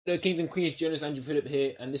Hello Kings and Queens, Jonas Andrew Phillip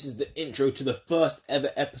here, and this is the intro to the first ever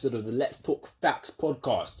episode of the Let's Talk Facts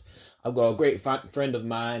podcast. I've got a great friend of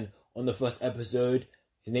mine on the first episode.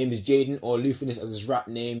 His name is Jaden, or Luthernist as his rap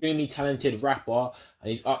name. Extremely talented rapper, and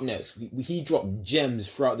he's up next. He dropped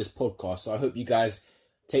gems throughout this podcast, so I hope you guys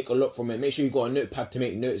take a look from it. Make sure you got a notepad to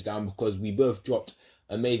make notes down, because we both dropped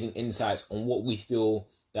amazing insights on what we feel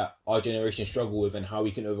that our generation struggle with and how we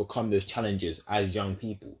can overcome those challenges as young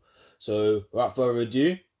people. So without further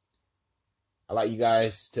ado, I'd like you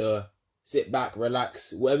guys to sit back,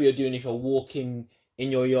 relax, whatever you're doing. If you're walking in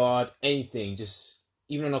your yard, anything, just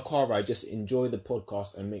even on a car ride, just enjoy the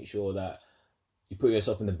podcast and make sure that you put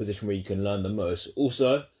yourself in the position where you can learn the most.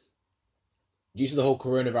 Also, due to the whole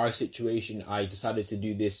coronavirus situation, I decided to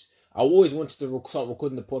do this. I always wanted to start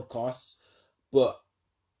recording the podcasts, but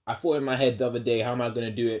I thought in my head the other day, how am I going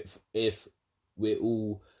to do it if we're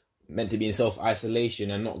all meant to be in self-isolation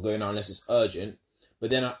and not going out unless it's urgent? But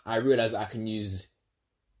then I realized I can use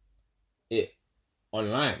it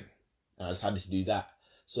online, and I decided to do that.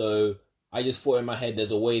 So I just thought in my head, there's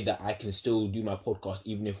a way that I can still do my podcast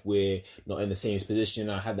even if we're not in the same position.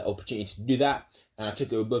 I had the opportunity to do that, and I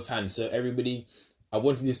took it with both hands. So everybody, I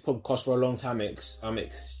wanted this podcast for a long time. I'm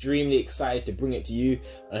extremely excited to bring it to you,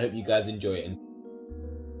 and I hope you guys enjoy it.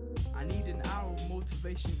 I need an hour of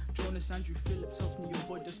motivation. Jonas Andrew Phillips helps me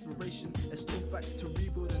avoid desperation. Let's talk facts to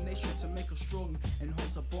rebuild a nation, to make us strong.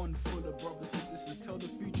 Enhance a bond full of brothers and sisters. Tell the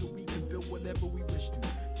future we can build whatever we wish to.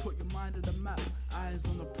 Put your mind on the map, eyes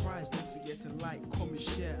on the prize. Don't forget to like, comment,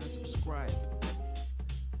 share and subscribe.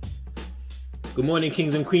 Good morning,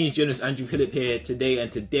 Kings and Queens. Jonas Andrew Phillip here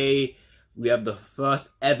today we have the first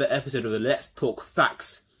ever episode of the Let's Talk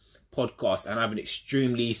Facts podcast, and I have an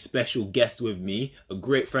extremely special guest with me, a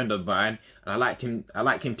great friend of mine, and I'd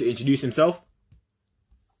like him to introduce himself.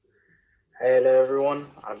 Hello everyone,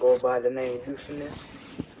 I go by the name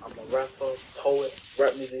Luthernist. I'm a rapper,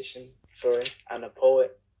 rap musician, and a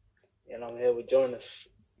poet, and I'm here with Jonas.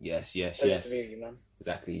 Yes. Pleasure to be with you, man.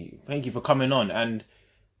 Exactly. Thank you for coming on. And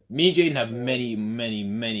me and Jaden have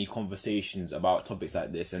many conversations about topics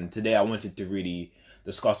like this, and today I wanted to really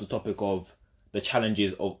discuss the topic of the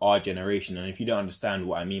challenges of our generation. And if you don't understand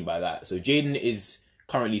what I mean by that, so Jaden is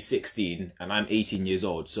currently 16 and I'm 18 years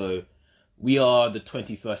old. So we are the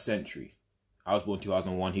 21st century. I was born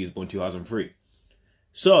 2001, he was born 2003.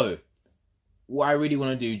 So what I really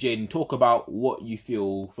want to do, Jaden, talk about what you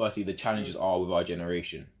feel, firstly, the challenges are with our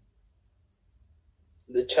generation.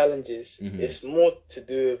 The challenges, it's more to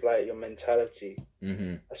do with like your mentality.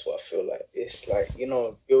 That's what I feel like. It's like,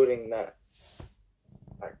 building that,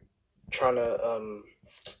 trying to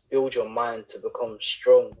build your mind to become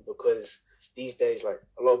strong, because these days, like,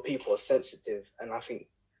 a lot of people are sensitive, and I think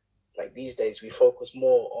like these days we focus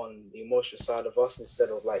more on the emotional side of us instead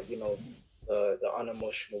of like, the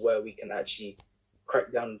unemotional, where we can actually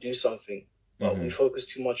crack down and do something. But we focus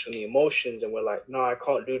too much on the emotions, and we're like, no, I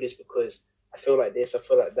can't do this because I feel like this, I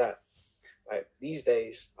feel like that. Like these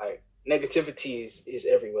days, like negativity is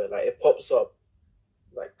everywhere. Like it pops up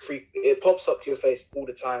to your face all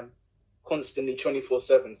the time, constantly,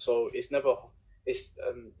 24/7. So you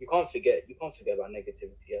can't forget about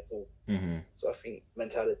negativity at all. So I think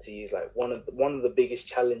mentality is like one of the biggest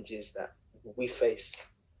challenges that we face.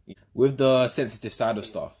 With the sensitive side of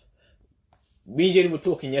stuff, me and Jaden were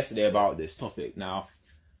talking yesterday about this topic. Now,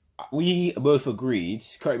 we both agreed,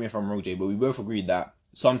 correct me if I'm wrong, Jay, but we both agreed that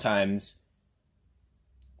sometimes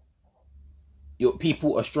your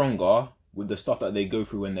people are stronger with the stuff that they go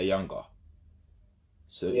through when they're younger.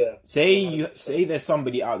 So yeah, say there's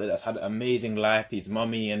somebody out there that's had an amazing life. His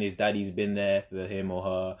mummy and his daddy's been there for him or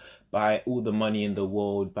her, buy all the money in the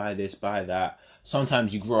world, buy this, buy that.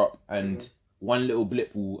 Sometimes you grow up and one little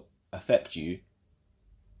blip will affect you,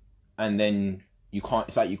 and then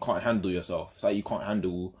it's like you can't handle yourself. It's like you can't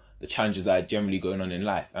handle the challenges that are generally going on in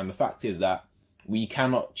life. And the fact is that we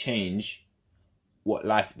cannot change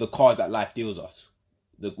the cards that life deals us.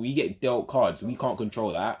 We get dealt cards. We can't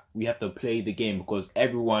control that. We have to play the game, because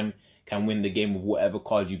everyone can win the game with whatever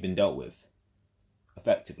card you've been dealt with,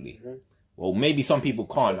 effectively. Well, maybe some people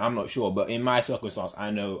can't. I'm not sure. But in my circumstance,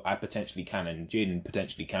 I know I potentially can, and Jaden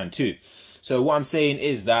potentially can too. So what I'm saying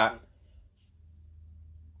is that,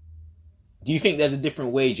 do you think there's a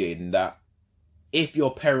different way, Jaden, that if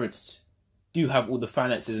your parents do have all the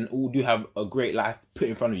finances and all do have a great life put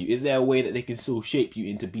in front of you, is there a way that they can still shape you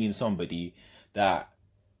into being somebody that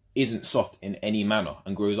isn't soft in any manner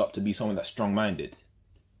and grows up to be someone that's strong-minded?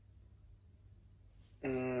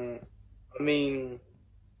 I mean,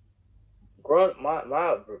 my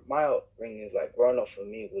upbringing is like, growing up for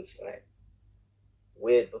me was like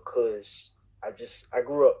weird, because I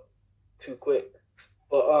grew up too quick.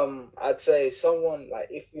 But I'd say someone like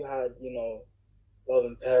if you had,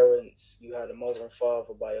 loving parents, you had a mother and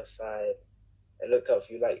father by your side, and looked out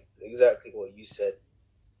for you, like exactly what you said.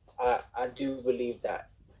 I do believe that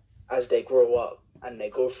as they grow up and they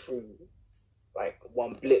go through like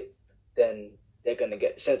one blip, then they're gonna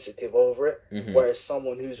get sensitive over it. Mhm. Whereas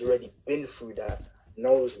someone who's already been through that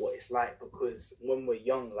knows what it's like, because when we're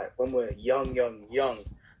young, like when we're young,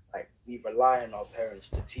 like we rely on our parents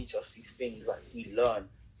to teach us these things. Like we learn,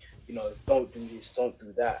 don't do this, don't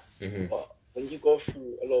do that. Mhm. But when you go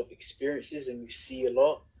through a lot of experiences and you see a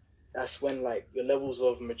lot, that's when like your levels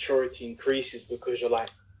of maturity increases, because you're like,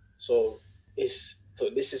 so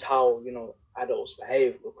this is how adults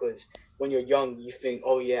behave. Because when you're young, you think,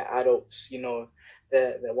 oh yeah, adults,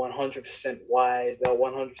 they're 100% wise, they're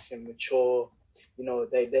 100% mature,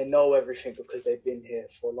 they know everything because they've been here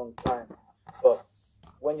for a long time. But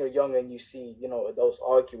when you're young and you see, adults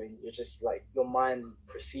arguing, you're just like, your mind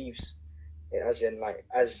perceives it as in like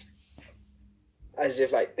as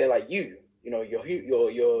if like they're like you, you're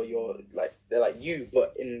like they're like you,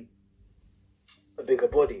 but in a bigger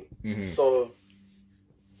body. Mhm. So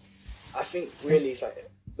I think really it's like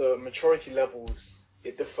the maturity levels,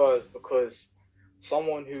 it differs, because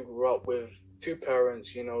someone who grew up with two parents,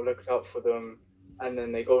 looked out for them, and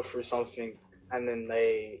then they go through something, and then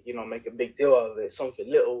they, make a big deal out of it, something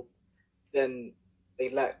little, then they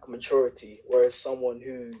lack maturity. Whereas someone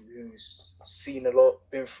who's seen a lot,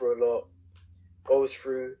 been through a lot, goes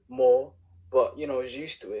through more, but is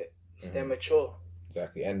used to it, they're mature.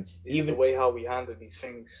 Exactly, and It's even the way how we handle these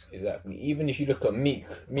things. exactly, even if you look at Meek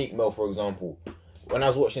Mill, for example, when I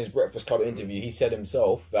was watching his Breakfast Club interview, he said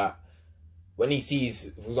himself that when he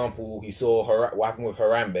sees, for example, he saw what happened with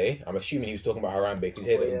Harambe. I'm assuming he was talking about Harambe because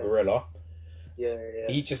he heard it in Gorilla. Yeah.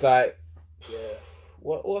 He's just like, Yeah.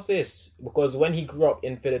 what's this? Because when he grew up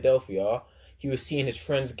in Philadelphia, he was seeing his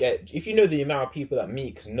friends get. If you know the amount of people that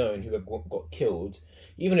Meek's known who have got killed,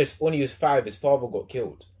 even when he was 5, his father got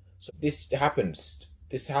killed. So this happens.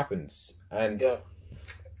 And Yeah.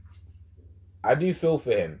 I do feel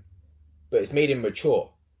for him, but it's made him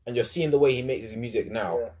mature. And you're seeing the way he makes his music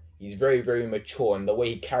now. Yeah. He's very, very mature, and the way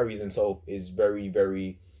he carries himself is very,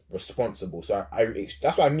 very responsible. So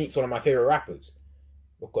that's why Meek's one of my favorite rappers,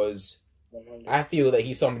 because 100. I feel that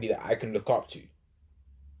he's somebody that I can look up to,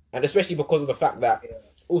 and especially because of the fact that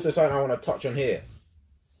also something I want to touch on here,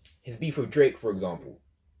 his beef with Drake, for example.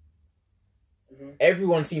 Mhm.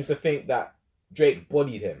 Everyone seems to think that Drake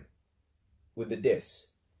bodied him with the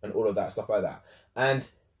diss and all of that stuff like that, and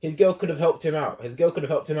his girl could have helped him out.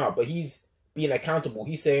 But he's being accountable.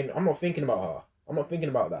 He's saying, I'm not thinking about her. I'm not thinking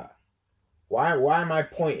about that. Why am I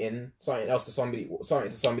pointing something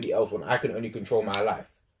to somebody else when I can only control my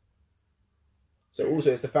life? So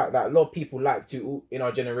also it's the fact that a lot of people like to, in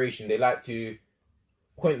our generation, they like to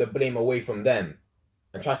point the blame away from them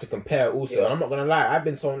and try to compare also. Yeah. And I'm not going to lie, I've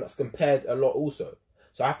been someone that's compared a lot also.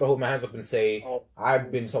 So I have to hold my hands up and say,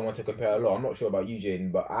 I've been someone to compare a lot. I'm not sure about you,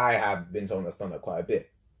 Jaden, but I have been someone that's done that quite a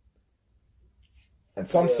bit. And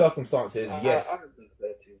some circumstances, yes. I've been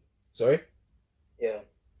compared to. Sorry? Yeah.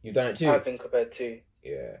 You've done it too? I've been compared to.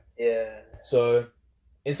 Yeah. Yeah. So,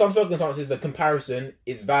 in some circumstances, the comparison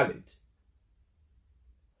is valid.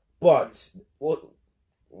 But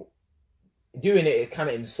doing it kind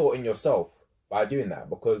of insulting yourself by doing that,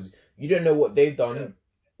 because you don't know what they've done,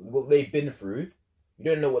 what they've been through. You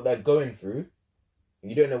don't know what they're going through.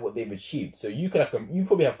 You don't know what they've achieved. So you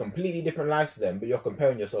probably have completely different lives to them, but you're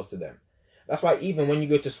comparing yourself to them. That's why even when you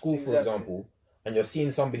go to school, for example, and you're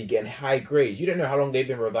seeing somebody getting high grades, you don't know how long they've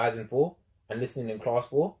been revising for and listening in class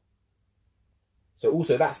for. So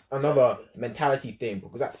also that's another mentality thing,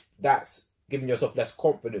 because that's giving yourself less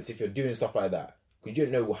confidence if you're doing stuff like that, because you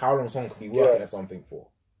don't know how long someone could be working at something for.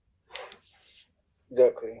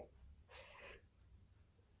 Exactly.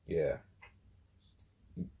 Yeah.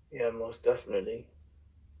 Yeah, most definitely.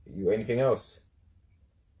 You anything else?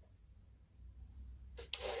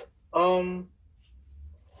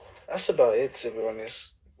 That's about it, to be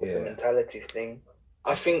honest. With the mentality thing,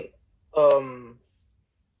 I think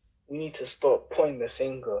we need to stop pointing the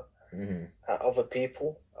finger at other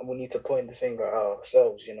people, and we need to point the finger at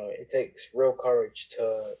ourselves. It takes real courage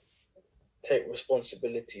to take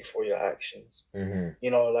responsibility for your actions.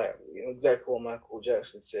 Exactly what Michael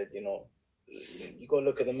Jackson said. You gotta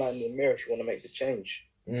look at the man in the mirror if you want to make the change.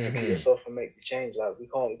 Look at yourself and make the change. Like we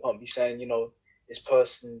can't be saying, this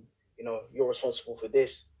person, you're responsible for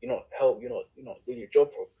this. You're not doing your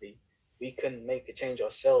job properly. We can make a change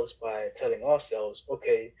ourselves by telling ourselves,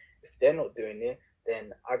 okay, if they're not doing it,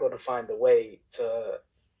 then I got to find a way to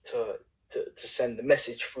send the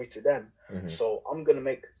message through to them. So I'm gonna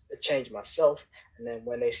make a change myself. And then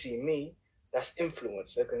when they see me, that's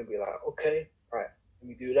influence. They're going to be like, okay, right, let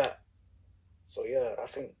me do that. So yeah, I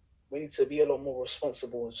think we need to be a lot more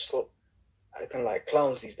responsible and stop acting like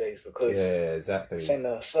clowns these days, because exactly. This ain't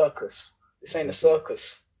a circus. This ain't a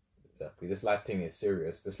circus. Exactly. This life thing is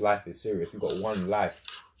serious. This life is serious. We've got one life.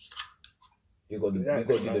 We've got to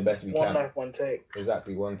do the best we can. One life, one take.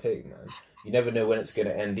 Exactly, one take, man. You never know when it's gonna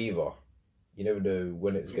end either. You never know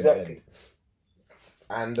when it's gonna end.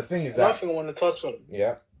 And the thing is another thing I want to touch on.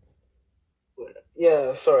 Yeah.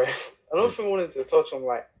 Yeah, sorry. Another thing I wanted to touch on,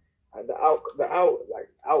 like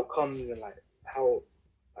outcomes and like how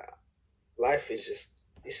life is just,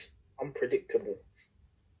 it's unpredictable.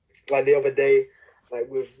 Like the other day, like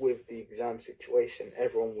with the exam situation,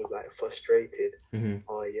 everyone was like frustrated.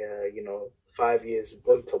 Oh yeah, 5 years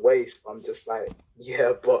gone to waste. I'm just like,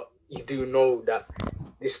 yeah, but you do know that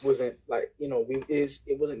this wasn't like,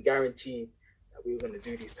 it wasn't guaranteed that we were going to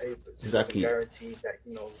do these papers. Exactly. It wasn't guaranteed that,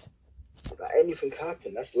 that anything can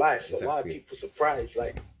happen. That's life. So why are people surprised?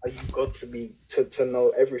 Like, are you got to be to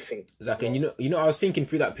know everything? Exactly. And I was thinking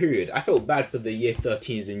through that period, I felt bad for the year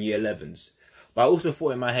 13s and year 11s, but I also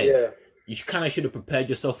thought in my head, you kind of should have prepared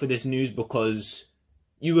yourself for this news, because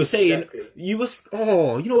you were saying you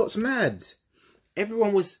know what's mad?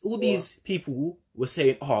 These people were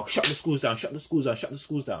saying, oh, shut the schools down, shut the schools down, shut the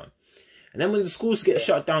schools down. And then when the schools get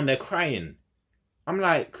shut down, they're crying. I'm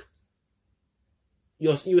like, you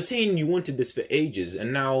were saying you wanted this for ages,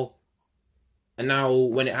 and now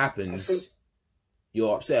when it happens,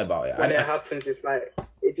 you're upset about it. When it happens, it's like,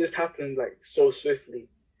 it just happened like so swiftly.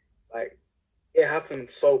 Like, it happened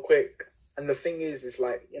so quick. And the thing is, it's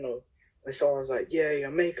like, when someone's like, yeah,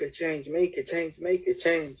 make a change, make a change, make a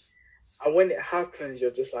change. And when it happens,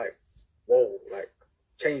 you're just like, whoa, like,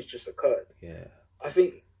 change just occurred. Yeah. I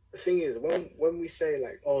think the thing is, when we say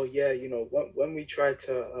like, oh yeah, when we try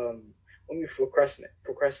to, when we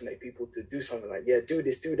procrastinate people to do something, like, yeah, do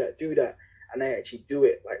this, do that, and they actually do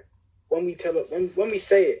it. Like, when we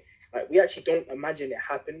say it, like, we actually don't imagine it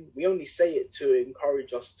happening. We only say it to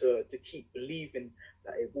encourage us to keep believing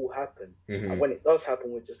that it will happen. And when it does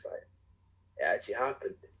happen, we're just like, it actually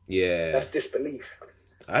happened. Yeah. That's disbelief.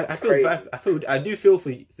 I feel bad. I do feel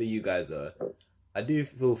for you guys though. I do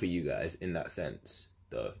feel for you guys in that sense,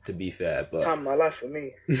 though. To be fair, but time of my life for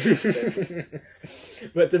me.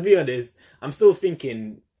 But to be honest, I'm still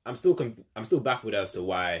baffled as to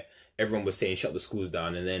why everyone was saying shut the schools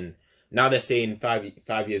down, and then now they're saying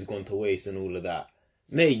five years gone to waste and all of that.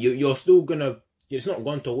 Mate, you're still gonna. It's not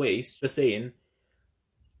gone to waste. They're saying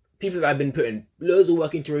people that have been putting loads of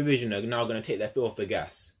work into revision are now gonna take their foot off the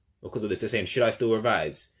gas because of this. They're saying, should I still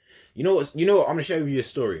revise? You know what? I'm gonna share with you a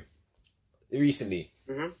story. Recently,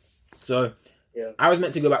 so I was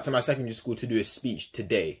meant to go back to my secondary school to do a speech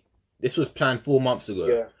today. This was planned 4 months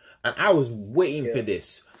ago, and I was waiting for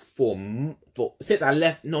this for since I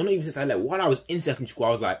left. No, not even since I left. While I was in secondary school, I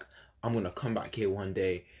was like, I'm gonna come back here one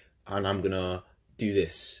day, and I'm gonna do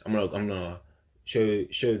this. I'm gonna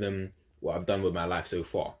show them what I've done with my life so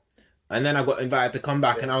far. And then I got invited to come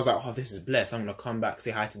back, and I was like, oh, this is blessed. I'm gonna come back,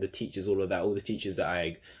 say hi to the teachers, all of that, all the teachers that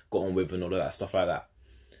I got on with, and all of that stuff like that.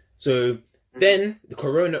 So then the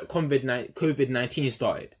COVID-19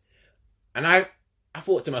 started, and I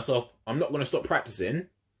thought to myself, I'm not gonna stop practicing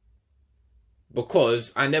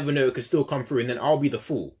because I never know, it could still come through, and then I'll be the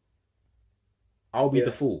fool. I'll be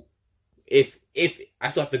the fool. If I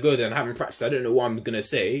still have to go there and I haven't practiced, I don't know what I'm gonna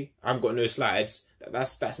say. I've got no slides.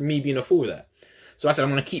 That's me being a fool there. So I said, I'm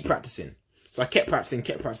gonna keep practicing. So I kept practicing.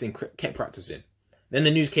 Then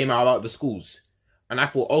the news came out about the schools, and I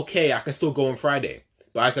thought, okay, I can still go on Friday.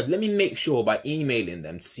 But I said, let me make sure by emailing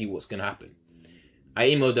them to see what's gonna happen. I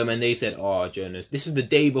emailed them, and they said, oh, Jonas, this was the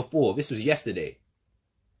day before. This was yesterday.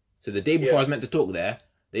 So the day before I was meant to talk there,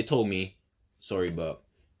 they told me, sorry, but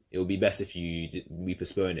it would be best if we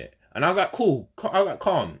postpone it. And I was like, cool. I was like,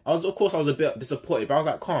 calm. Of course, I was a bit disappointed, but I was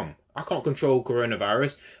like, calm. I can't control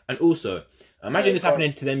coronavirus. And also, imagine this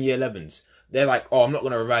happening to them year 11s. They're like, oh, I'm not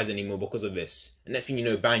going to revise anymore because of this. And next thing you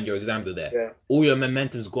know, bang, your exams are there. Yeah. All your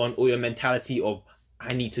momentum's gone. All your mentality of,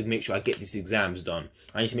 I need to make sure I get these exams done.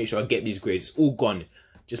 I need to make sure I get these grades. It's all gone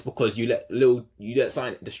just because you let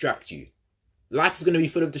something distract you. Life is going to be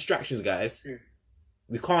full of distractions, guys.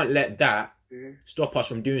 We can't let that stop us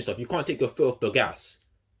from doing stuff. You can't take your foot off the gas.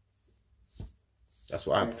 That's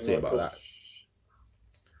what I have to say about that.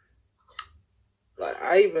 Like,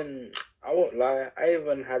 I won't lie, I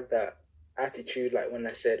even had that attitude, like, when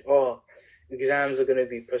I said, oh, exams are going to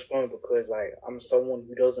be postponed because, like, I'm someone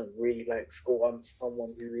who doesn't really like school. I'm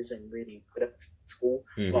someone who isn't really good at school.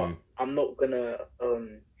 But I'm not going to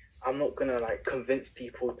I'm not gonna like convince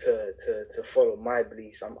people to follow my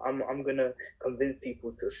beliefs. I'm gonna convince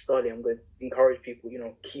people to study. I'm gonna encourage people,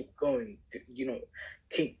 keep going,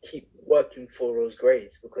 keep working for those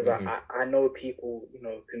grades, because I know people,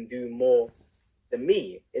 can do more than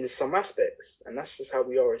me in some aspects, and that's just how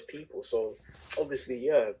we are as people. So obviously,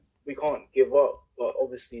 yeah, we can't give up, but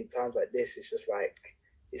obviously in times like this, it's just like,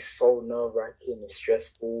 it's so nerve-wracking, it's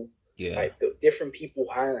stressful. Yeah. Like, the different people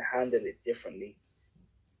handle it differently.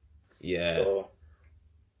 Yeah. So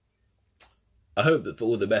I hope that for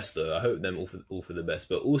all the best, though. I hope them all for the best.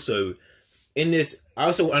 But also, in this,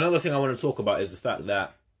 another thing I want to talk about is the fact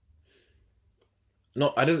that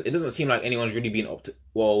it doesn't seem like anyone's really being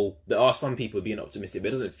well, there are some people being optimistic, but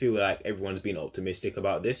it doesn't feel like everyone's being optimistic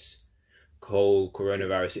about this whole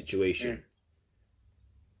coronavirus situation.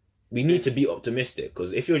 We need to be optimistic,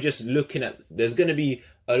 because if you're just looking at, there's going to be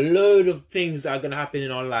a load of things that are going to happen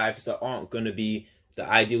in our lives that aren't going to be the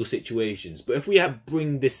ideal situations. But if we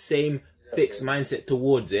bring this same fixed mindset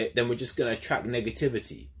towards it, then we're just going to attract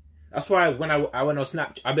negativity. That's why when I went on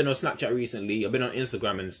Snapchat, I've been on Snapchat recently, I've been on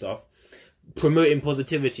Instagram and stuff, promoting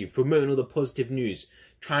positivity, promoting all the positive news,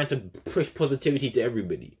 trying to push positivity to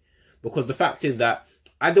everybody. Because the fact is that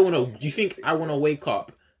do you think I want to wake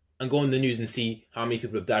up and go on the news and see how many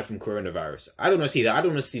people have died from coronavirus? I don't want to see that. I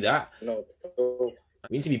don't want to see that. No.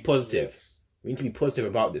 We need to be positive. Yes. We need to be positive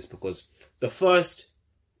about this, because the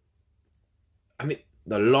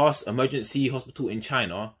last emergency hospital in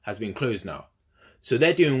China has been closed now. So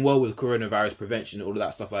they're doing well with coronavirus prevention and all of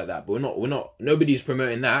that stuff like that. But nobody's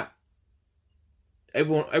promoting that.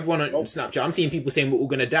 Everyone on Snapchat, I'm seeing people saying we're all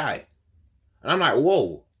going to die. And I'm like,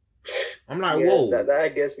 whoa. Whoa.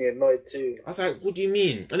 That gets me annoyed too. I was like, what do you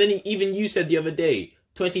mean? And then even you said the other day,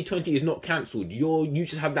 2020 is not cancelled. You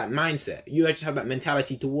just have that mindset. You just have that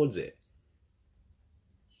mentality towards it.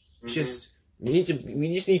 It's just, we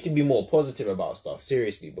just need to be more positive about stuff,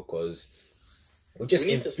 seriously, because we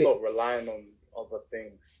need to stop relying on other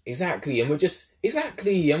things. Exactly, and we're just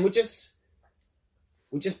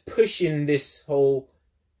pushing this whole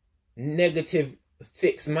negative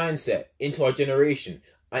fixed mindset into our generation.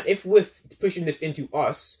 And if we're pushing this into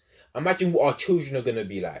us, imagine what our children are going to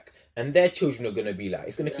be like, and their children are going to be like.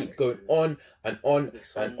 It's going to keep going on and on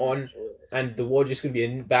and on, and the world is going to be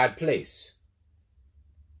in a bad place.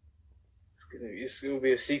 It's going to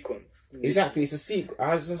be a sequence. Exactly, it's a sequence.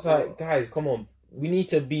 I was just like, guys, come on. We need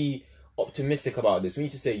to be optimistic about this. We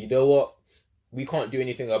need to say, you know what? We can't do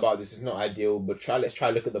anything about this. It's not ideal, but let's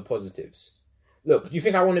try look at the positives. Look, do you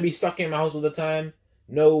think I want to be stuck in my house all the time?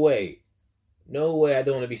 No way. No way I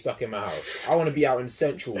don't want to be stuck in my house. I want to be out in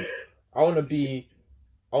Central. I want to be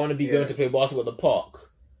going to play basketball at the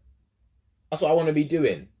park. That's what I want to be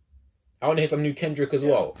doing. I want to hear some new Kendrick as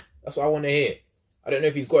well. That's what I want to hear. I don't know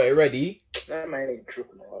if he's got it ready. That man ain't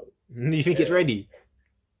tripping out. Do you think it's ready?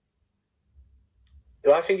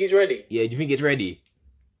 Do I think he's ready? Yeah, do you think it's ready?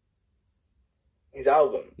 His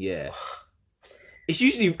album? Yeah. It's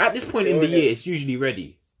usually, at this point in the year, it's usually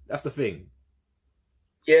ready. That's the thing.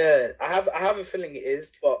 Yeah, I have a feeling it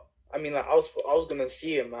is, but I mean, like, I was gonna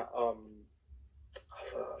see him at I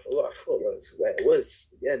forgot where it was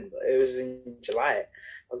again, but it was in July. I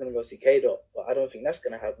was gonna go see K-Dot, but I don't think that's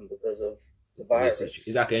gonna happen because of the virus.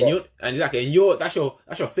 Exactly, and that's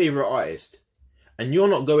your favorite artist, and you're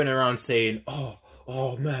not going around saying,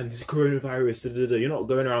 oh man, this coronavirus. Da, da, da. You're not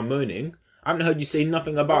going around moaning. I haven't heard you say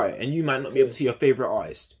nothing about it, and you might not be able to see your favorite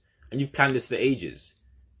artist, and you've planned this for ages.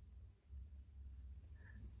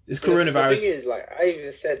 This coronavirus. The thing is, like, I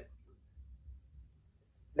even said,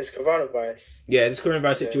 this coronavirus. Yeah, this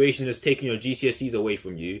coronavirus situation has taken your GCSEs away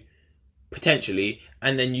from you, potentially,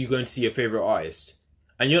 and then you going to see your favorite artist.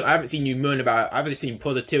 And I haven't seen you moan about it. I haven't seen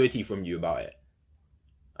positivity from you about it.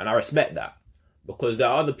 And I respect that. Because there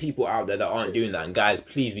are other people out there that aren't doing that. And guys,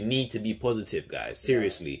 please, we need to be positive, guys.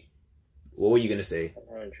 Seriously. Yeah. What were you going to say?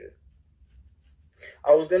 100.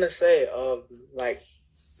 I was going to say, like,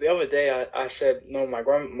 the other day I said, no, my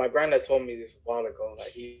granddad told me this a while ago. Like,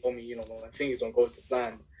 he told me, when things don't go to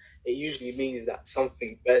plan, it usually means that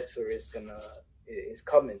something better is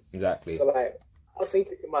coming. Exactly. So, like, I was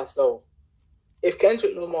thinking to myself, if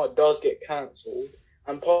Kendrick Lamar does get cancelled,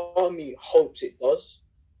 and part of me hopes it does,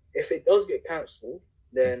 if it does get cancelled,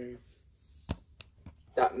 then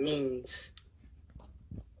that means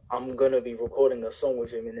I'm gonna be recording a song with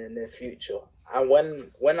him in the near future. And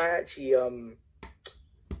when I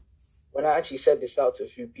actually said this out to a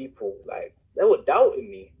few people, like, they were doubting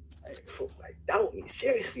me. Like, doubt me,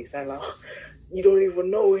 seriously, saying like, you don't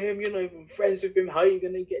even know him, you're not even friends with him, how are you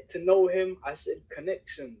gonna get to know him? I said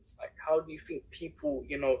connections. Like, how do you think people,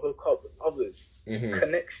 hook up with others? Mm-hmm.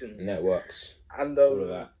 Connections. Networks. And all of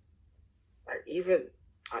that. like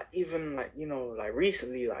even like, you know, like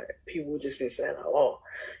recently, like people just been saying like, oh,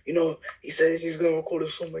 you know, he says he's gonna record a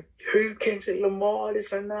song like who Kendrick Lamar,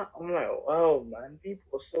 this and that. I'm like, wow, man,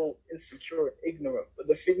 people are so insecure and ignorant. But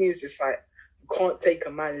the thing is, it's like you can't take a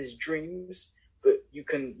man's dreams, but you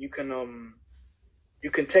can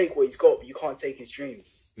take what he's got, but you can't take his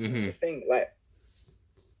dreams. That's the thing. Like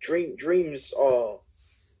dreams are,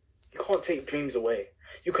 you can't take dreams away.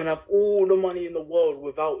 You can have all the money in the world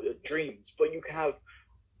without your dreams, but you can have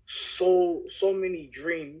so many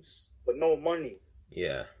dreams but no money.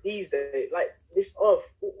 Yeah. These days, like this earth,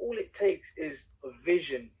 all it takes is a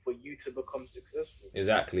vision for you to become successful.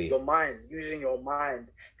 Exactly. Your mind, using your mind.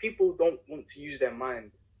 People don't want to use their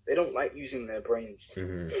mind. They don't like using their brains.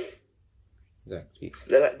 Exactly.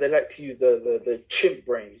 They like to use the chimp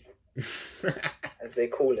brain, as they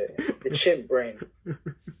call it, the chimp brain.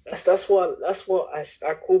 That's what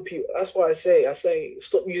I call people. That's why I say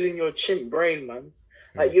stop using your chimp brain, man.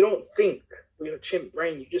 Like you don't think with your chimp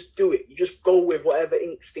brain, you just do it. You just go with whatever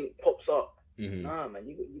instinct pops up. Nah, man,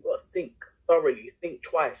 you got to think thoroughly, think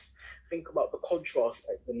twice, think about the contrast,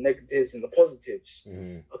 like the negatives and the positives.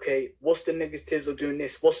 Okay, what's the negatives of doing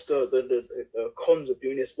this? What's the cons of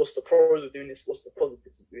doing this? What's the pros of doing this? What's the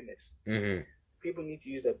positives of doing this? People need to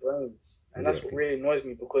use their brains, and that's what really annoys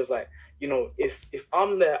me, because like, you know, if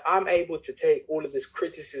I'm there, I'm able to take all of this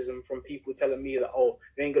criticism from people telling me that, oh,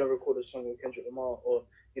 you ain't gonna record a song with Kendrick Lamar, or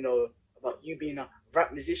you know, about you being a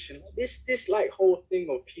rap musician. This like whole thing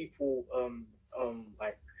of people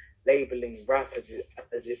like labeling rap as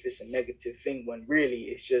if it's a negative thing, when really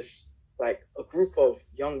it's just like a group of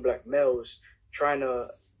young black males trying to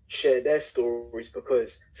share their stories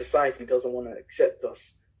because society doesn't want to accept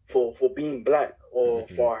us for being black or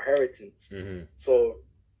for our heritage. So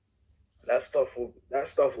that stuff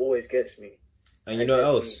always gets me. And you know what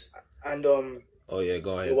else? And oh yeah,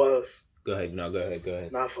 go ahead. What else? Go ahead. No, go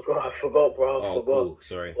ahead. Nah, I forgot, bro. I forgot. Cool.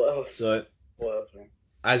 Sorry. What else? So what else, man?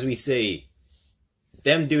 As we say,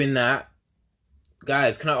 them doing that,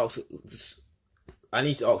 guys, can I ask? I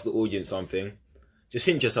need to ask the audience something. Just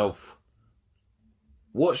think to yourself,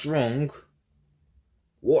 what's wrong?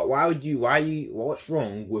 What's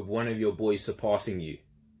wrong with one of your boys surpassing you?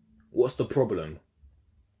 What's the problem?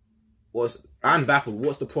 I'm baffled.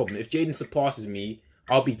 What's the problem? If Jaden surpasses me,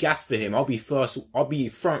 I'll be gassed for him. I'll be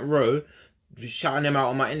front row, shouting him out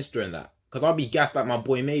on my Insta and that, because I'll be gassed like my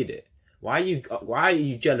boy made it. Why are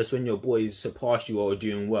you jealous when your boys surpass you or are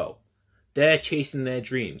doing well? They're chasing their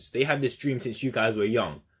dreams. They had this dream since you guys were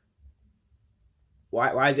young.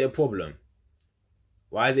 Why is it a problem?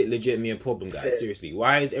 Why is it legitimately a problem, guys? Seriously.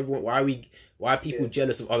 Why are people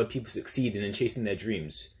jealous of other people succeeding and chasing their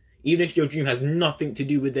dreams? Even if your dream has nothing to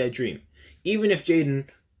do with their dream. Even if Jaden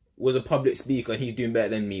was a public speaker and he's doing better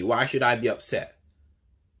than me, why should I be upset?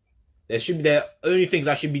 The only things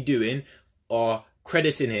I should be doing are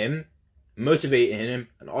crediting him, motivating him,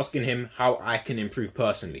 and asking him how I can improve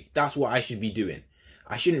personally. That's what I should be doing.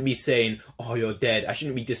 I shouldn't be saying, oh, you're dead. I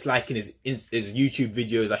shouldn't be disliking his YouTube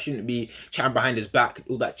videos. I shouldn't be chatting behind his back,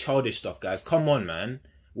 all that childish stuff, guys. Come on, man.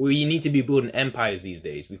 We need to be building empires these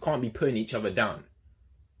days. We can't be putting each other down.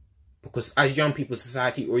 Because as young people,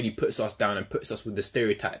 society already puts us down and puts us with the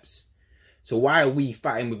stereotypes. So why are we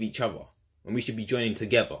fighting with each other when we should be joining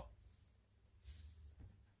together?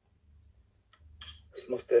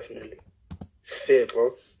 Most definitely. It's fear,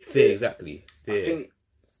 bro. Fear, exactly. Fear. I think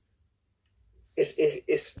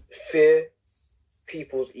it's fear,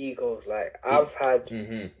 people's egos. Like I've had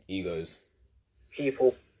egos.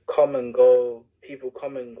 People come and go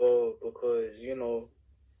because, you know,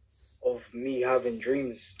 of me having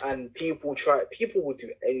dreams, and people will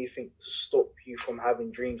do anything to stop you from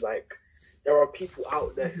having dreams. Like there are people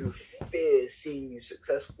out there who fear seeing you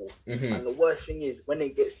successful, and the worst thing is when they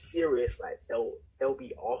get serious, like they'll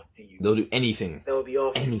be after you. They'll do anything. They'll be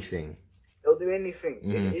after anything. You. They'll do anything.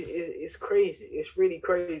 It's crazy. It's really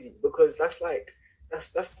crazy, because that's the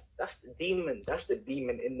demon. That's the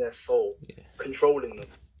demon in their soul, controlling them.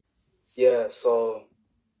 Yeah. So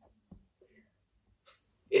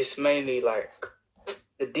it's mainly like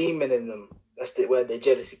the demon in them. That's where the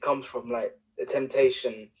jealousy comes from. Like the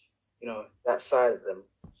temptation, you know, that side of them.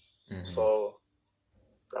 So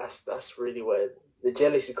that's really where the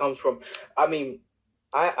jealousy comes from. I mean,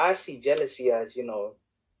 I see jealousy as, you know,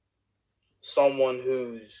 someone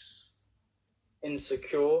who's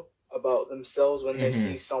insecure about themselves when they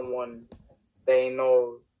see someone they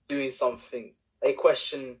know doing something. They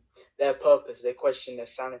question their purpose. They question their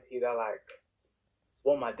sanity. They're like,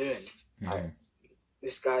 what am I doing? Like,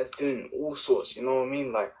 this guy's doing all sorts, you know what I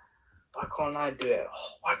mean? Like, why can't I do it? Oh,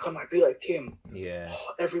 why can't I be like him? Yeah.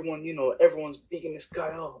 Oh, everyone, everyone's bigging this guy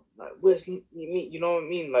up. Like, where's me? You know what I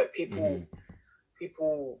mean? Like, people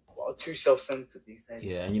are too self-centered these days.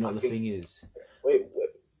 Yeah, and you know what the thing is?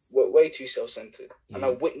 Way too self-centered. Yeah. And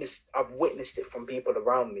I've witnessed it from people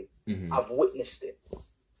around me. I've witnessed it.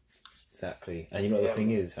 Exactly. And you know what the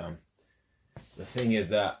thing is, the thing is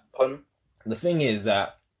that Pardon? The thing is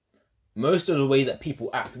that most of the ways that people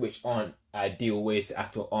act, which aren't ideal ways to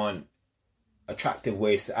act or aren't attractive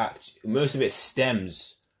ways to act, most of it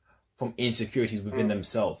stems from insecurities within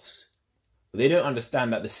themselves. But they don't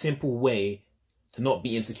understand that the simple way to not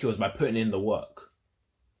be insecure is by putting in the work.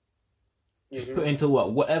 Just put into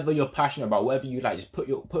work, whatever you're passionate about, whatever you like. Just put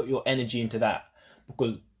your energy into that,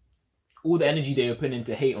 because all the energy that you're putting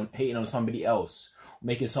into hating on somebody else,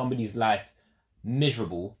 making somebody's life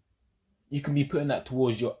miserable, you can be putting that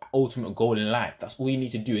towards your ultimate goal in life. That's all you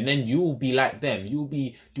need to do, and then you'll be like them. You'll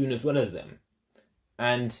be doing as well as them.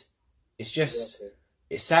 And it's just,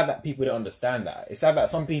 it's sad that people don't understand that. It's sad that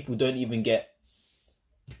some people don't even get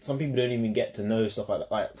to know stuff like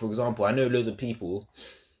that. Like, for example, I know loads of people.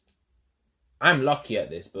 I'm lucky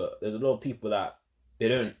at this, but there's a lot of people that they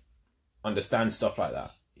don't understand stuff like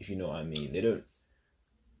that, if you know what I mean. They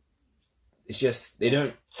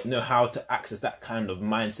don't know how to access that kind of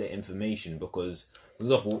mindset information, because, for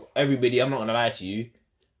example, everybody, I'm not going to lie to you,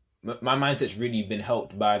 my mindset's really been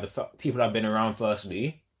helped by the people I've been around,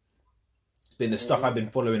 firstly. It's been the stuff I've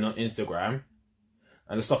been following on Instagram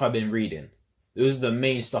and the stuff I've been reading. Those are the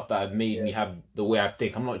main stuff that have made me have the way I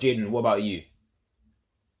think. I'm not Jaden. What about you?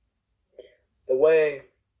 The way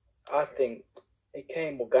I think, it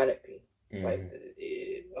came organically. Like,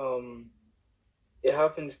 it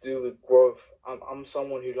happens to do with growth. I'm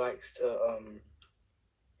someone who likes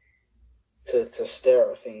to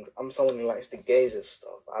stare at things. I'm someone who likes to gaze at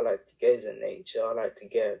stuff. I like to gaze at nature. I like to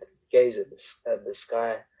gaze at the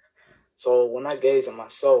sky. So when I gaze at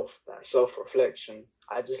myself, that self-reflection,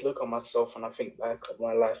 I just look at myself and I think back at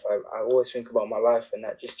my life. I always think about my life, and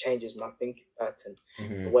that just changes my thinking pattern,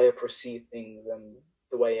 the way I perceive things, and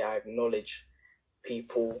the way I acknowledge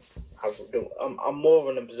people. I'm more of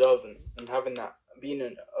an observant, and having that, being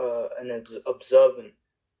an observant,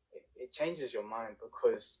 it changes your mind,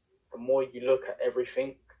 because the more you look at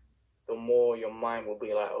everything, the more your mind will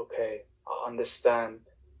be like, okay, I understand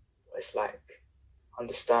what it's like.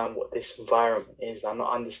 Understand what this environment is. I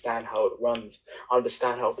understand how it runs. I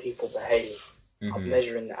understand how people behave. I'm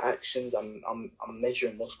measuring the actions. I'm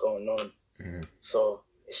measuring what's going on. So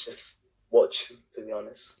it's just watch, to be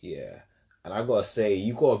honest. Yeah, and I gotta say,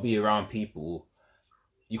 you gotta be around people.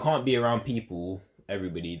 You can't be around people,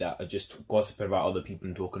 everybody, that are just gossiping about other people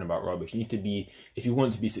and talking about rubbish. You need to be, if you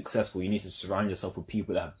want to be successful, you need to surround yourself with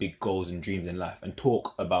people that have big goals and dreams in life, and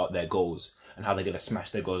talk about their goals and how they're gonna smash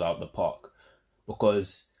their goals out of the park.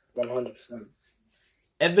 Because 100%.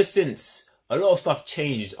 Ever since, a lot of stuff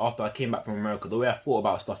changed after I came back from America. The way I thought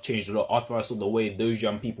about stuff changed a lot after I saw the way those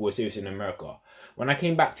young people were serious in America. When I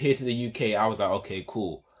came back here to the UK, I was like, okay,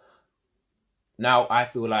 cool. Now I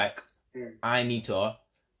feel like I need to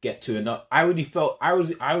get to enough. I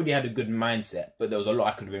already had a good mindset, but there was a lot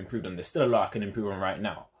I could have improved on. There's still a lot I can improve on right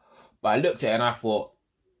now. But I looked at it and I thought,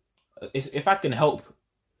 if I can help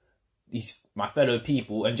my fellow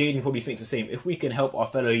people, and Jaden probably thinks the same, if we can help our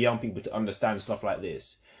fellow young people to understand stuff like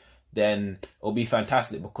this, then it'll be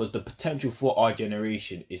fantastic, because the potential for our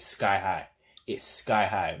generation is sky high. It's sky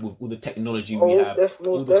high with all the technology we have,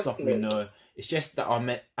 all the stuff we know. It's just that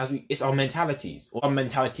it's our mentalities, or our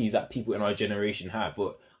mentalities that people in our generation have.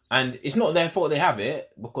 And it's not their fault they have it,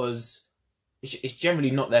 because it's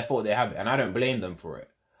generally not their fault they have it, and I don't blame them for it.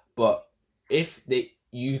 But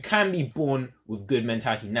you can be born with good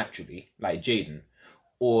mentality naturally, like Jaden,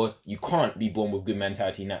 or you can't be born with good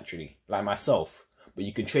mentality naturally, like myself. But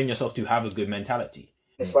you can train yourself to have a good mentality.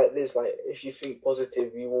 It's like this, like, if you think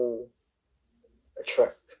positive, you will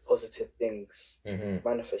attract positive things.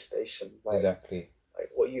 Manifestation. Exactly. Like,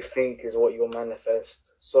 what you think is what you'll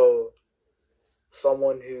manifest. So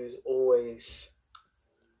someone who's always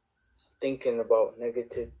thinking about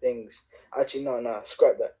negative things. Actually, no,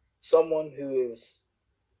 scrap that. Someone who's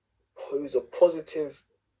a positive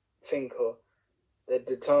thinker, they're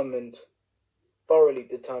determined, thoroughly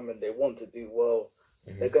determined, they want to do well.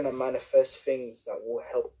 They're going to manifest things that will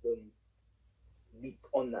help them leap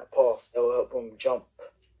on that path. They'll help them jump.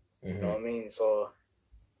 You know what I mean? So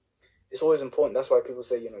it's always important. That's why people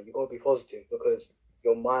say, you got to be positive, because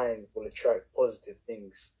your mind will attract positive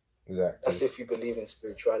things. Exactly. That's if you believe in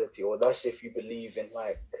spirituality, or that's if you believe in,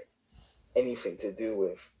 like, anything to do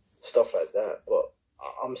with stuff like that. But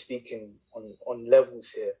I'm speaking on levels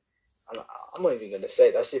here. and I'm not even gonna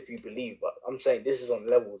say that's if you believe, but I'm saying this is on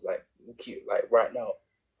levels like right now,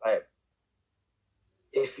 like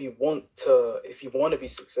if you want to be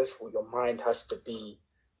successful, your mind has to be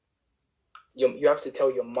you have to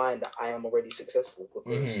tell your mind that I am already successful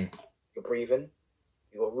because you're breathing,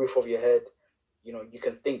 you got a roof over your head, you know, you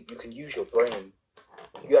can think, you can use your brain.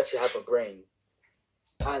 You actually have a brain,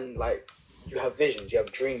 and like you have visions, you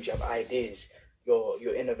have dreams, you have ideas.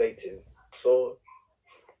 You're innovative. So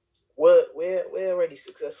we're already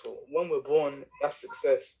successful. When we're born, that's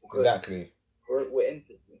success. Exactly. We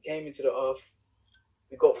came into the earth,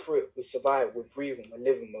 we got through it, we survived, we're breathing, we're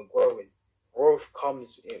living, we're growing. Growth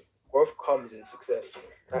comes in success.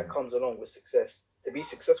 That comes along with success. To be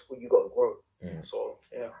successful, you got to grow. So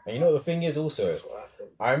yeah. And you know the thing is also,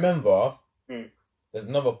 I remember there's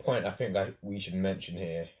another point I think we should mention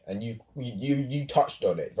here, and you touched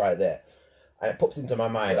on it right there, and it popped into my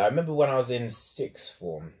mind. I remember when I was in sixth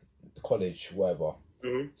form, college, whatever.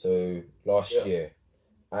 So last year,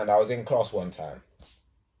 and I was in class one time,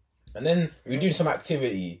 and then we were doing some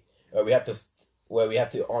activity where we had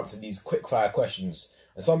to answer these quick fire questions,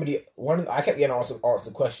 and I kept getting asked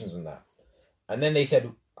the questions on that, and then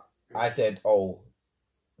I said, oh,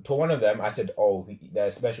 to one of them, I said, oh, they're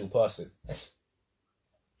a special person.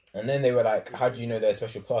 And then they were like, how do you know they're a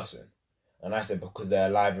special person? And I said, because they're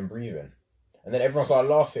alive and breathing. And then everyone started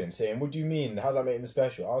laughing, saying, what do you mean? How's that make them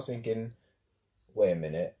special? I was thinking, wait a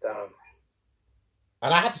minute.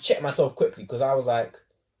 And I had to check myself quickly, because I was like,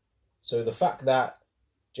 so the fact that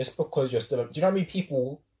just because you're still... Do you know how many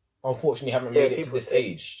people, unfortunately, haven't made it to this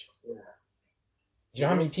age? Yeah. Do you know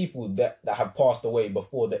how many people that have passed away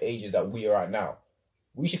before the ages that we are at now?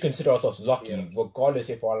 We should consider ourselves lucky, regardless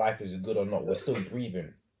if our life is good or not. We're still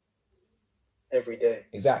breathing. Every day.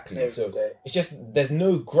 Exactly. Every day. It's just, there's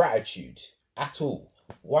no gratitude at all.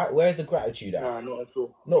 Where's the gratitude at? Nah, not at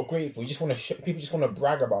all. Not grateful. You just want to people just want to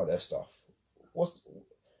brag about their stuff. Who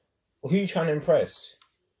are you trying to impress?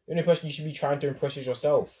 The only person you should be trying to impress is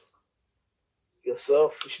yourself.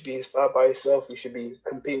 Yourself. You should be inspired by yourself. You should be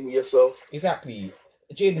competing with yourself. Exactly.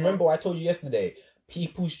 Jaden, remember what I told you yesterday?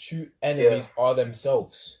 People's true enemies are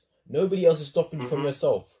themselves. Nobody else is stopping you from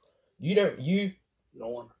yourself. No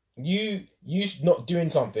one. You not doing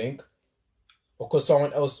something because you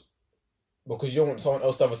don't want someone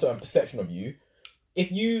else to have a certain perception of you.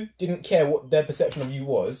 If you didn't care what their perception of you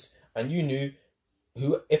was, and you knew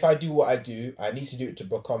if I do what I do, I need to do it to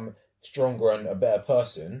become stronger and a better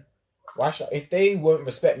person, if they won't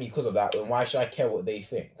respect me because of that, then why should I care what they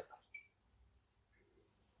think?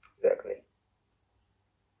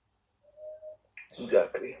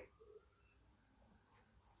 Exactly.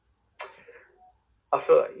 I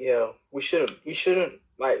feel like we shouldn't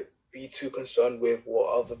like be too concerned with what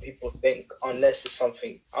other people think unless it's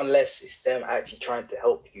them actually trying to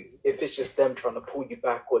help you. If it's just them trying to pull you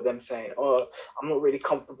back, or them saying, oh, I'm not really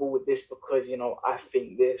comfortable with this because I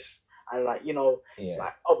think this, and like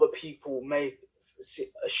other people may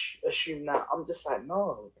assume that, I'm just like,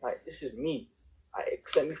 no, like this is me.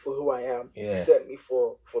 Accept me for who I am. Accept me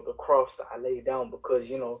for the crafts that I lay down, because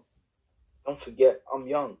don't forget, I'm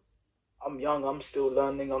young. I'm still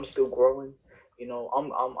learning. I'm still growing.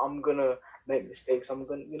 I'm gonna make mistakes. I'm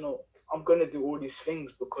gonna do all these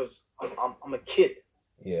things because I'm a kid.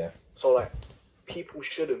 Yeah. So like, people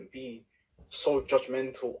shouldn't be so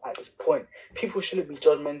judgmental at this point. People shouldn't be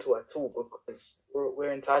judgmental at all, because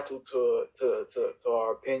we're entitled to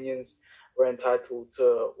our opinions. We're entitled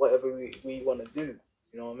to whatever we want to do.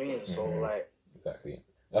 You know what I mean? So like, exactly.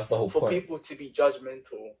 That's the whole point. For point. people to be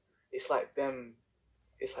judgmental, it's like them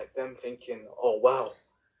thinking, oh wow,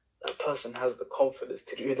 that person has the confidence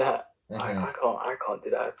to do that. I can't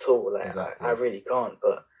do that at all. Like, exactly. I really can't.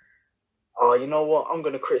 But you know what? I'm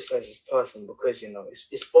gonna criticize this person because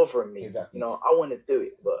it's bothering me. Exactly. I want to do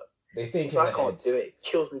it, but they think I can't do it. It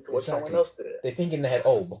kills me to watch someone else do it. They think in their head,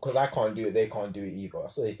 oh, because I can't do it, they can't do it either.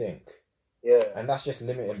 That's what they think. Yeah. And that's just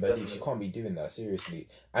limiting beliefs. You can't be doing that, seriously.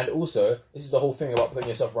 And also, this is the whole thing about putting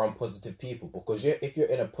yourself around positive people, because if you're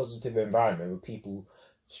in a positive environment with people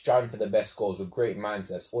striving for the best goals, with great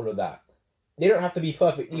mindsets, all of that, they don't have to be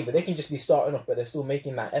perfect either. They can just be starting off, but they're still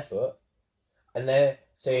making that effort. And they're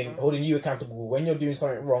saying, holding you accountable when you're doing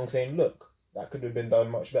something wrong, saying, look, that could have been done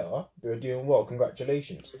much better, but you're doing well,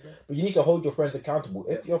 congratulations. But you need to hold your friends accountable.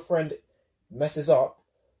 If your friend messes up,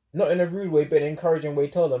 not in a rude way, but in an encouraging way,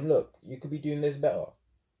 tell them, look, you could be doing this better.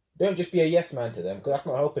 Don't just be a yes man to them, because that's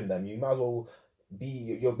not helping them. You might as well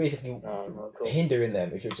you're basically hindering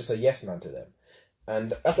them if you're just a yes man to them.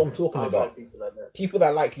 And that's what I'm talking about. People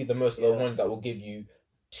that like you the most are the ones that will give you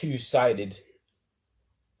two-sided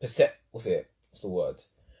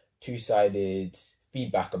two-sided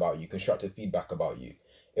feedback about you, constructive feedback about you.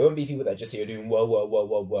 It won't be people that just say you're doing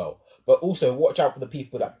well. But also watch out for the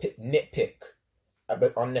people that nitpick at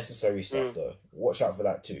the unnecessary stuff, though. Watch out for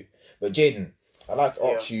that too. But Jaden, I'd like to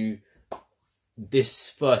ask you this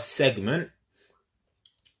first segment.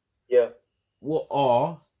 Yeah. What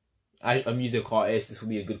are, as a music artist, this will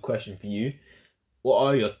be a good question for you. What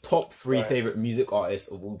are your top 3 favorite music artists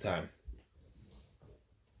of all time?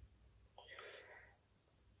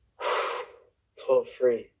 Top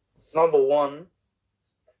 3. Number 1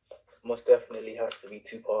 most definitely has to be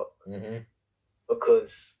Tupac.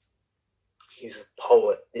 Because he's a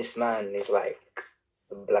poet. This man is like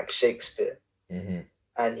the Black Shakespeare.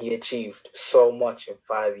 And he achieved so much in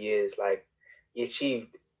 5 years. Like, he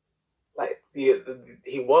achieved, like,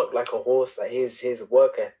 he worked like a horse. Like, his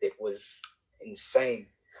work ethic was insane.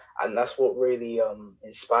 And that's what really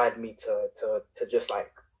inspired me to just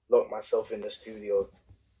like lock myself in the studio,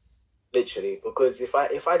 literally. Because if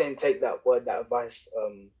I didn't take that advice,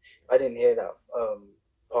 if I didn't hear that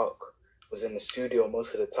Park was in the studio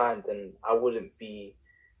most of the time, then I wouldn't be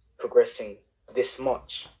progressing this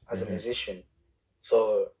much as a musician.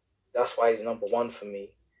 So that's why he's number 1 for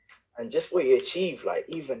me. And just what he achieved, like,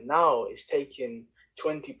 even now, it's taken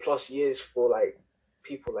 20 plus years for like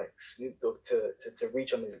people like Snoop Dogg to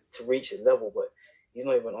reach his level, but he's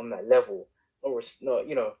not even on that level. No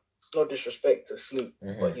disrespect to Snoop,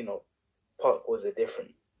 but Park was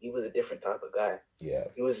he was a different type of guy. Yeah.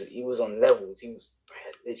 He was on levels. He was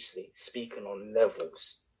literally speaking on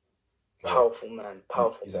levels. Powerful man.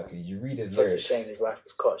 Exactly. Man. You read his Such lyrics. a shame his life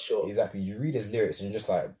was cut short. Exactly. You read his lyrics and you're just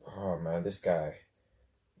like, oh man, this guy,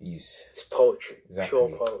 it's poetry. Exactly.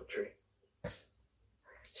 Pure poetry.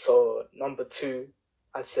 So number 2,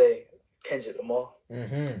 I'd say Kendrick Lamar.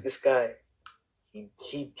 This guy, he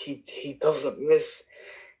doesn't miss.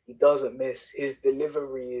 He doesn't miss. His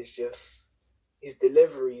delivery is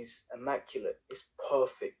immaculate. It's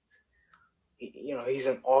perfect. He's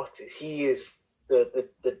an artist. He is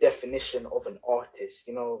the definition of an artist.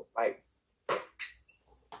 Like,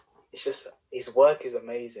 it's just, his work is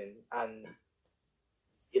amazing, and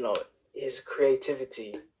his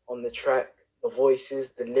creativity on the track, the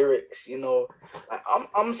voices, the lyrics. Like,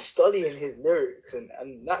 I'm studying his lyrics, and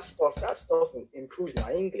that stuff improves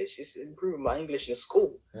my English. It's improving my English in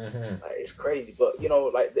school. Like, it's crazy. But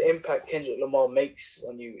like, the impact Kendrick Lamar makes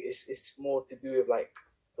on you, it's more to do with like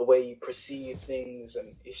the way you perceive things,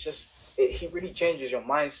 and it's just he really changes your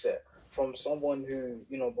mindset from someone who,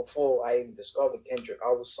 before I even discovered Kendrick,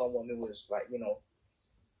 I was someone who was like,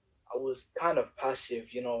 I was kind of passive,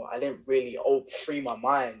 I didn't really free my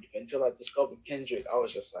mind until I discovered Kendrick. I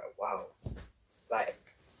was just like, wow, like,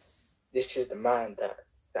 this is the man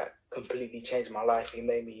that completely changed my life. He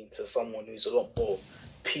made me into someone who's a lot more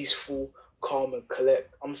peaceful, calm, and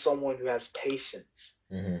collect. I'm someone who has patience.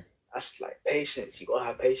 That's like patience. You gotta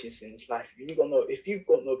have patience in this life. If you've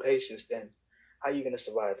got no patience, then how are you gonna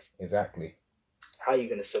survive? Exactly. How are you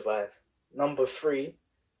gonna survive? Number 3,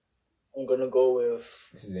 I'm gonna go with,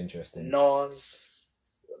 this is interesting, Nas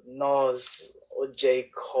or J.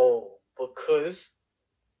 Cole, because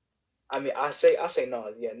I say Nas,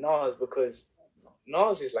 Nas, because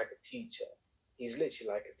Nas is like a teacher. He's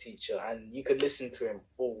literally like a teacher, and you could listen to him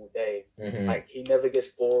all day. Like, he never gets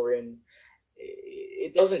boring.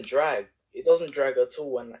 It doesn't drag. It doesn't drag at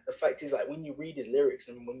all. And like, the fact is, like, when you read his lyrics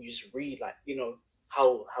and when you just read, like,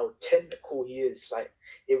 how technical he is, like,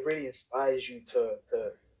 it really inspires you to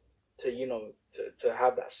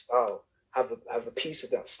have that style, have a piece of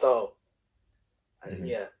that style.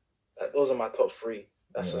 And those are my top 3.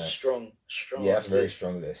 That's a strong. Yeah, that's a very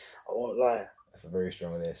strong list. I won't lie. That's a very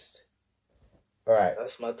strong list. All right.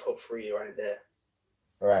 That's my top 3 right there.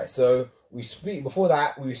 All right. So before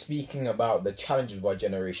that, we were speaking about the challenges of our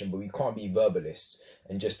generation, but we can't be verbalists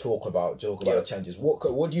and just talk about the challenges.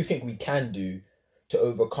 What do you think we can do to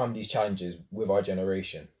overcome these challenges with our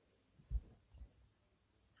generation?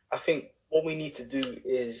 I think what we need to do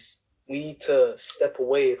is we need to step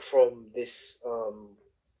away from this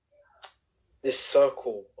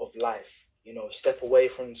circle of life. Step away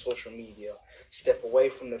from social media, step away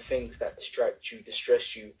from the things that distract you,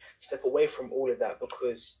 distress you, step away from all of that,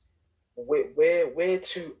 because we're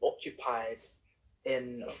too occupied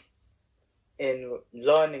in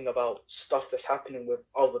learning about stuff that's happening with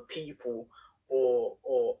other people or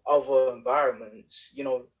other environments.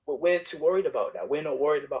 We're too worried about that. We're not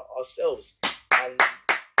worried about ourselves. And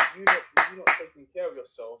you not taking care of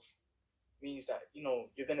yourself, means that, you know,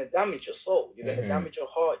 you're going to damage your soul. You're going to damage your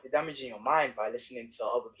heart. You're damaging your mind by listening to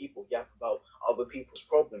other people yap about other people's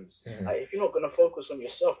problems. Like, if you're not going to focus on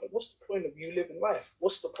yourself, like, what's the point of you living life?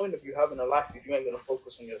 What's the point of you having a life if you ain't going to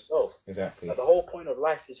focus on yourself? Exactly. Like, the whole point of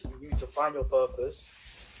life is for you to find your purpose,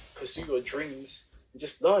 pursue your dreams, and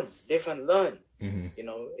just learn, live and learn. You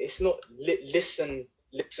know, it's not listen,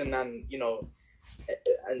 and, you know,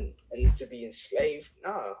 and to be enslaved.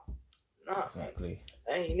 Nah. Exactly.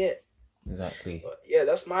 That ain't it. Exactly. But yeah,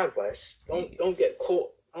 that's my advice. Don't get caught.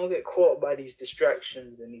 Don't get caught by these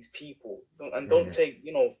distractions and these people. Don't take,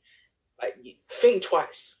 you know, like, think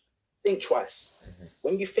twice. Think twice.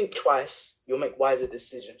 When you think twice, you'll make wiser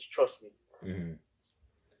decisions. Trust me.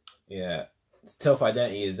 Yeah,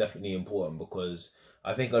 self-identity is definitely important, because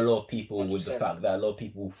I think a lot of people, 100%. with the fact that a lot of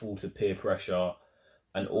people fall to peer pressure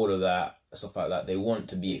and all of that stuff like that, they want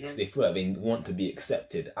to be, they feel like they want to be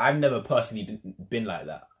accepted. I've never personally been like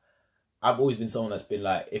that. I've always been someone that's been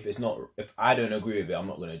like, if I don't agree with it, I'm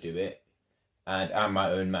not going to do it. And I'm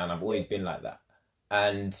my own man. I've always been like that.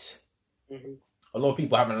 And a lot of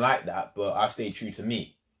people haven't liked that, but I've stayed true to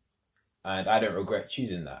me. And I don't regret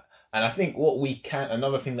choosing that. And I think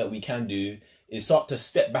another thing that we can do is start to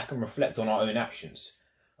step back and reflect on our own actions.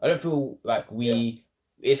 I don't feel like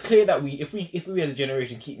it's clear that if we as a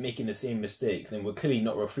generation keep making the same mistakes, then we're clearly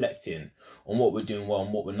not reflecting on what we're doing well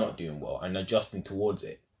and what we're not doing well, and adjusting towards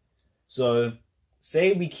it. So,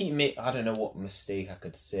 say we keep I don't know what mistake I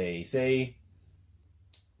could say. Say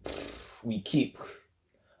we keep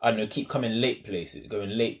going late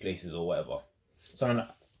places or whatever. Something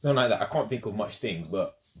like that. I can't think of much things,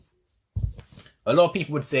 but a lot of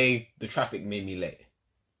people would say the traffic made me late.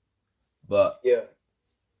 But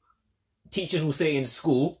teachers will say in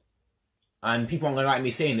school, and people aren't going to like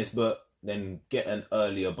me saying this, but then get an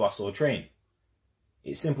earlier bus or train.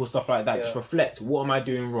 It's simple stuff like that. Just reflect. What am I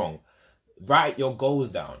doing wrong? Write your goals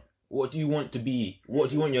down. What do you want to be? What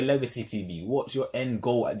do you want your legacy to be? What's your end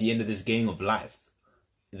goal at the end of this game of life?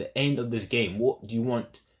 At the end of this game, what do you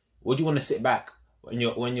want? What do you want to sit back when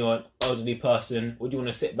you're an elderly person? What do you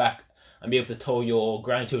want to sit back and be able to tell your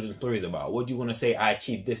grandchildren stories about? What do you want to say? I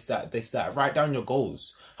achieved this, that. Write down your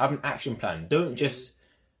goals. Have an action plan. Don't just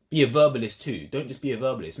be a verbalist too. Don't just be a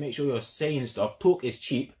verbalist. Make sure you're saying stuff. Talk is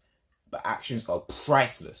cheap, but actions are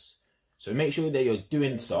priceless. So make sure that you're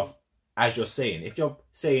doing stuff as you're saying. If you're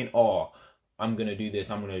saying, oh, I'm going to do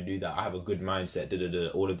this, I'm going to do that, I have a good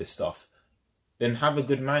mindset, all of this stuff, then have a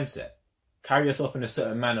good mindset. Carry yourself in a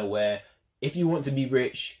certain manner where if you want to be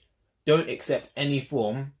rich, don't accept any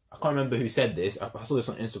form. I can't remember who said this. I saw this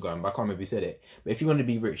on Instagram, but I can't remember who said it. But if you want to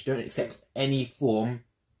be rich, don't accept any form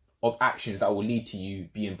of actions that will lead to you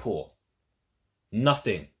being poor.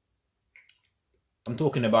 Nothing. I'm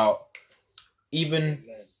talking about, even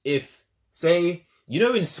if, say, you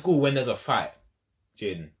know, in school when there's a fight,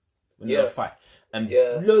 Jaden, when there's a fight, and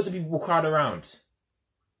loads of people will crowd around.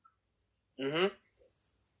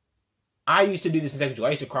 I used to do this in secondary school. I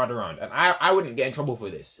used to crowd around, and I wouldn't get in trouble for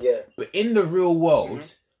this. But in the real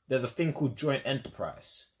world, there's a thing called joint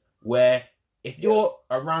enterprise, where if you're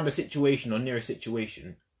around a situation or near a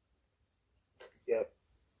situation,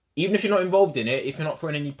 even if you're not involved in it, if you're not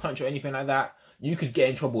throwing any punch or anything like that, you could get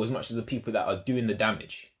in trouble as much as the people that are doing the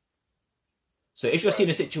damage. So if you're seeing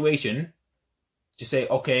a situation, just say,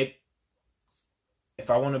 okay, if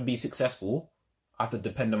I want to be successful, I have to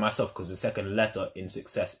depend on myself, because the second letter in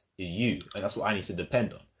success is you, and that's what I need to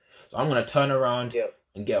depend on. So I'm going to turn around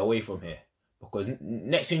and get away from here, because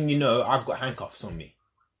next thing you know, I've got handcuffs on me.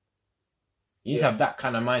 You need to have that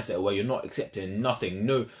kind of mindset where you're not accepting nothing.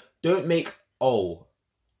 No, don't make,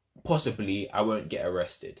 possibly I won't get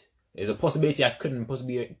arrested. There's a possibility I couldn't,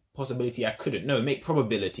 possibility I couldn't. No, make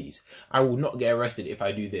probabilities. I will not get arrested if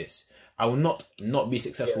I do this. I will not be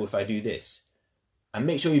successful if I do this. And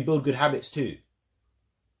make sure you build good habits too.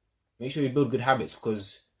 Make sure you build good habits,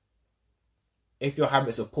 because if your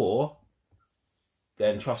habits are poor,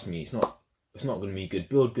 then trust me, it's not going to be good.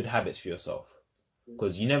 Build good habits for yourself,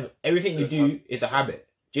 because everything you do is a habit.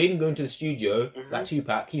 Jaden going to the studio, like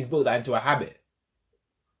Tupac, he's built that into a habit.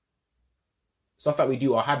 Stuff that we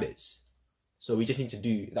do are habits. So we just need to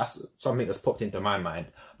do, that's something that's popped into my mind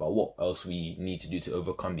about what else we need to do to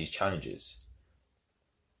overcome these challenges.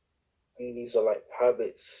 And these are like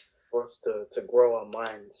habits for us to grow our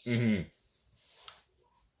minds.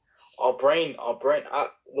 Our brain,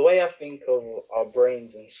 the way I think of our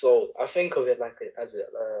brains and souls, I think of it like as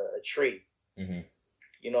a tree.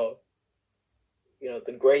 You know,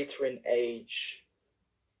 the greater in age,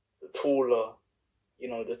 the taller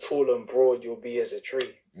and broad you'll be as a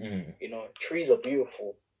tree. You know, trees are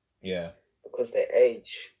beautiful. Because they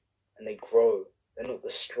age and they grow. They're not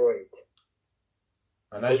destroyed.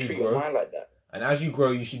 And as Don't you treat your grow, mind like that. and as you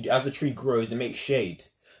grow, you should, as the tree grows, it makes shade.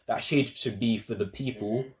 That shade should be for the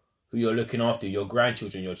people who you're looking after, your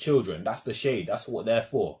grandchildren, your children. That's the shade. That's what they're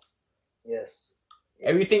for. Yes.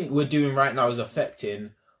 Everything we're doing right now is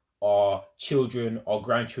affecting our children, our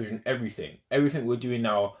grandchildren, everything. Everything we're doing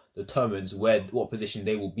now determines what position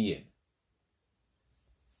they will be in.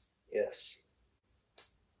 Yes.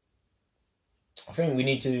 I think we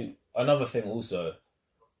need to, another thing also,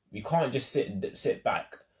 we can't just sit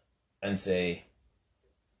back and say,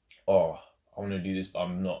 oh, I want to do this, but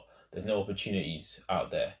I'm not. There's no opportunities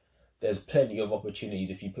out there. There's plenty of opportunities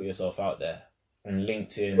if you put yourself out there on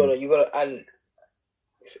LinkedIn. You gotta, and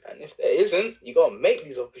if there isn't, you gotta make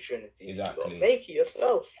these opportunities. Exactly. You gotta make it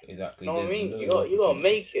yourself. Exactly. You know what I mean? You loads of gotta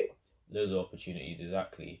make it. Loads of opportunities,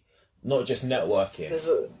 exactly. Not just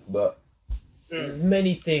networking, but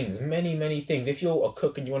many things, many things. If you're a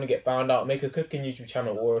cook and you want to get found out, make a cooking YouTube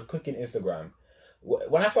channel or a cooking Instagram.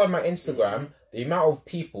 When I started my Instagram, the amount of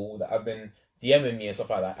people that have been DMing me and stuff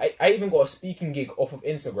like that, I even got a speaking gig off of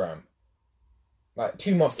Instagram. Like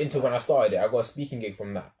 2 months into when I started it, I got a speaking gig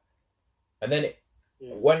from that. And then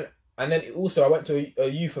also I went to a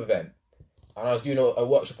youth event and I was doing a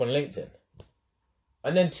workshop on LinkedIn.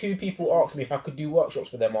 And then 2 people asked me if I could do workshops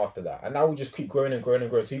for them after that. And that will just keep growing and growing and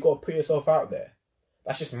growing. So you got to put yourself out there.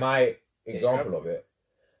 That's just my example of it.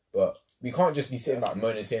 But we can't just be sitting back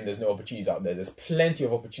moaning saying there's no opportunities out there. There's plenty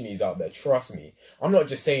of opportunities out there. Trust me. I'm not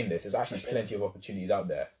just saying this. There's actually plenty of opportunities out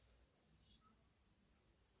there.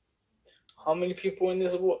 How many people in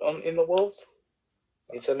the world?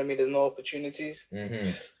 You're telling me there's no opportunities?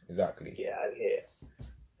 Exactly. Get out of here.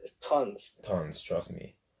 There's tons. Tons, trust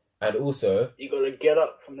me. And also, you gotta get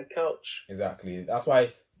up from the couch. Exactly. That's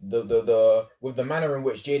why the with the manner in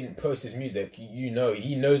which Jaden posts his music, he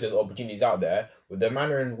knows there's opportunities out there. With the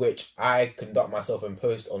manner in which I conduct myself and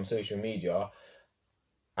post on social media,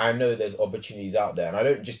 I know there's opportunities out there, and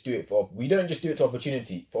we don't just do it for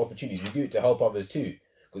opportunities. We do it to help others too.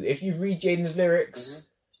 Because if you read Jaden's lyrics,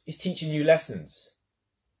 it's teaching you lessons.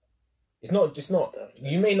 It's not.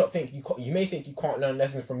 You may think you can't learn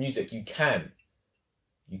lessons from music. You can.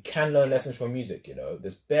 You can learn lessons from music, you know.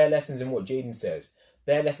 There's bare lessons in what Jaden says,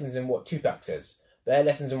 bare lessons in what Tupac says, bare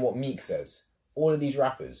lessons in what Meek says. All of these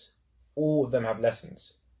rappers, all of them have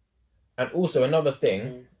lessons. And also another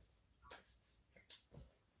thing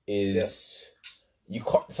is you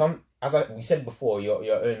can't we said before, you're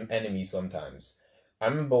your own enemy sometimes. I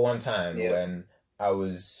remember one time when I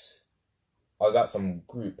was at some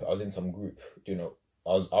group, I was in some group, you know.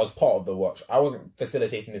 I was part of the workshop. I wasn't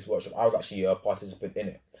facilitating this workshop. I was actually a participant in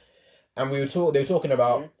it. And they were talking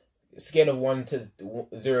about scale of 1 to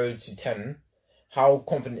 0 to 10. How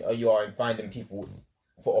confident are you in finding people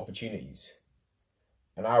for opportunities?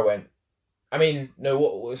 And I went,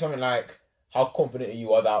 something like, how confident are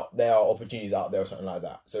you that there are opportunities out there or something like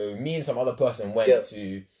that. So me and some other person went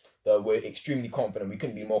to we're extremely confident. We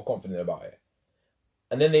couldn't be more confident about it.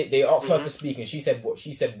 And then they asked her to speak, and she said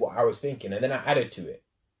what I was thinking, and then I added to it.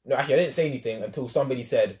 No, actually, I didn't say anything until somebody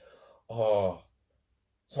said,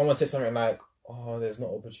 someone said something like, there's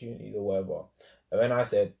no opportunities or whatever. And then I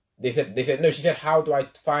said, they said, no, she said, how do I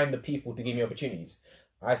find the people to give me opportunities?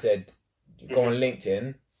 I said, go on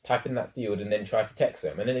LinkedIn, type in that field, and then try to text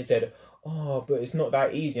them. And then they said, but it's not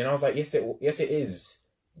that easy. And I was like, yes, it is.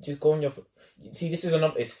 Just go on your, see,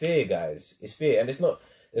 it's fear, guys. It's fear. And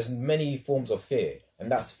there's many forms of fear.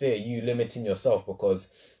 And that's fear, you limiting yourself,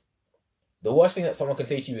 because the worst thing that someone can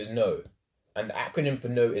say to you is no. And the acronym for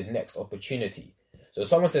no is next opportunity. So if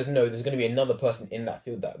someone says no, there's going to be another person in that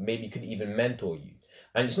field that maybe could even mentor you.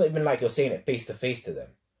 And it's not even like you're saying it face to face to them.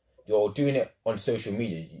 You're doing it on social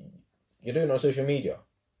media. You're doing it on social media.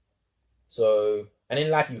 So, and in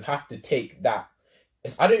life, you have to take that.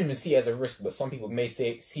 I don't even see it as a risk, but some people may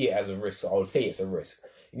see it as a risk. So I would say it's a risk.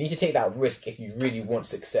 You need to take that risk if you really want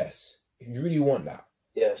success. If you really want that.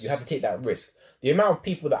 Yes. You have to take that risk. The amount of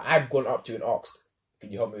people that I've gone up to and asked,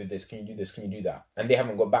 can you help me with this? Can you do this? Can you do that? And they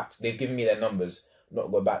haven't got back. They've given me their numbers,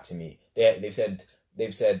 not got back to me. They've said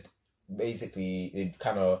basically they've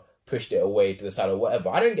kind of pushed it away to the side or whatever.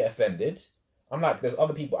 I don't get offended. I'm like, there's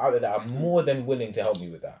other people out there that are more than willing to help me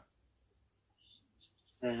with that.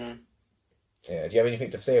 Yeah. Do you have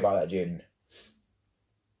anything to say about that, Jaden?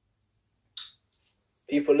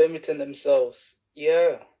 People limiting themselves.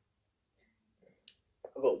 Yeah.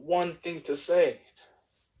 I've got one thing to say.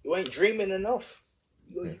 You ain't dreaming enough.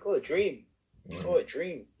 You got to dream. You got to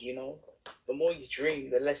dream, you know. The more you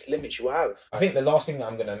dream, the less limits you have. I think the last thing that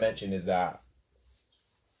I'm going to mention is that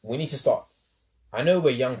we need to start. I know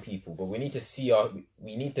we're young people, but we need to see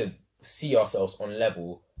ourselves on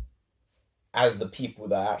level as the people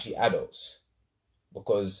that are actually adults.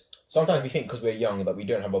 Because sometimes we think because we're young that we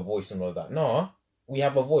don't have a voice and all of that. No, we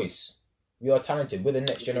have a voice. We are talented. We're the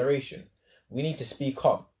next generation. We need to speak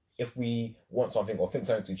up if we want something or think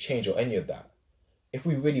something to change or any of that. If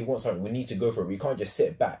we really want something, we need to go for it. We can't just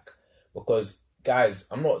sit back. Because, guys,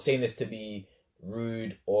 I'm not saying this to be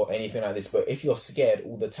rude or anything like this, but if you're scared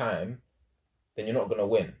all the time, then you're not going to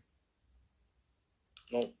win.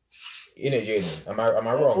 No. Innit, Jaden? Am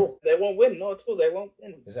I wrong? They won't win. Not at all. They won't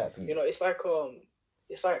win. Exactly. You know, it's like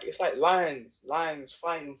lions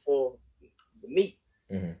fighting for the meat.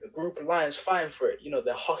 Mm-hmm. A group of lions fighting for it. You know,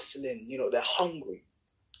 they're hustling. You know, they're hungry.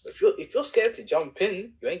 If you're scared to jump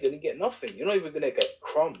in, you ain't gonna get nothing. You're not even gonna get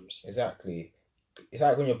crumbs. Exactly. It's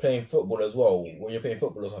like when you're playing football as well. When you're playing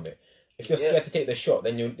football or something, if you're scared to take the shot,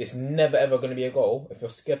 then it's never ever gonna be a goal. If you're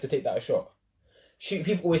scared to take that shot,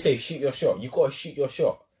 people always say shoot your shot. You gotta shoot your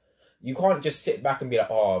shot. You can't just sit back and be like,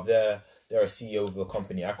 oh, they're a CEO of a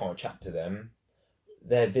company. I can't chat to them.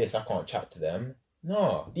 They're this. I can't chat to them.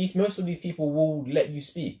 No, most of these people will let you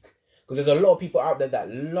speak because there's a lot of people out there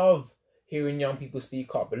that love hearing young people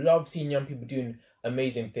speak up, love seeing young people doing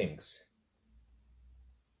amazing things.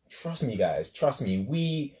 Trust me, guys. Trust me.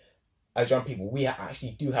 We, as young people, we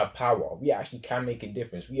actually do have power. We actually can make a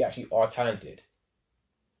difference. We actually are talented.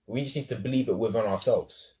 We just need to believe it within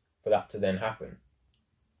ourselves for that to then happen.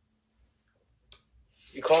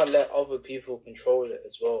 You can't let other people control it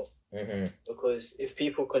as well. Mm-hmm. Because if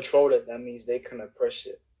people control it, that means they can oppress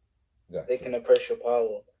it. Exactly. They can oppress your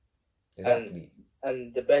power. Exactly.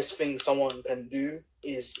 And the best thing someone can do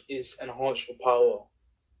is enhance your power.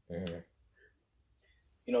 Mm-hmm.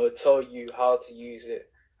 You know, tell you how to use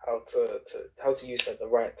it, how to use it at the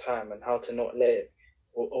right time, and how to not let it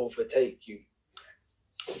overtake you.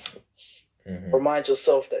 Mm-hmm. Remind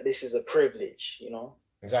yourself that this is a privilege. You know.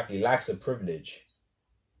 Exactly. Life's a privilege.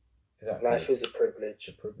 Exactly. Life is a privilege. It's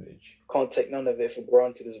a privilege. Can't take none of it for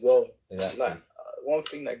granted as well. Exactly. Like one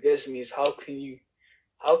thing that gets me is how can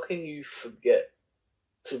you forget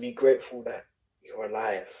to be grateful that you're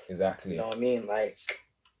alive? Exactly. You know what I mean? Like,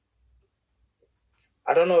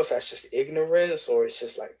 I don't know if that's just ignorance or it's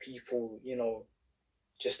just like people, you know,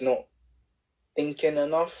 just not thinking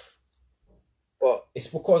enough. But it's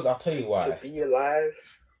because I'll tell you why. To be alive,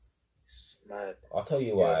 it's mad. I'll tell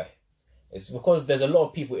you why. It's because there's a lot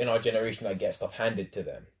of people in our generation that get stuff handed to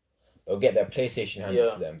them. They'll get their PlayStation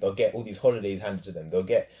handed to them. They'll get all these holidays handed to them. They'll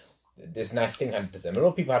get this nice thing handed to them. A lot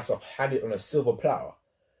of people have stuff handed on a silver platter.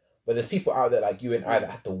 But there's people out there like you and I that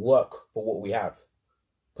have to work for what we have.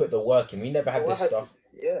 Put the work in. We never had this stuff.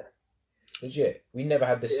 Legit. We never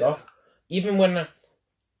had this stuff. Even when... I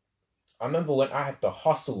remember when I had to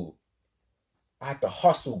hustle. I had to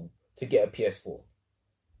hustle to get a PS4.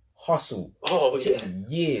 Hustle. Oh, it took me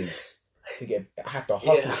years to get... I had to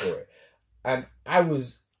hustle for it. And I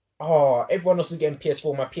was... everyone else was getting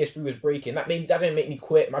PS4. My PS3 was breaking. That didn't make me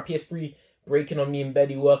quit. My PS3 breaking on me and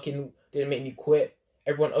Betty working didn't make me quit.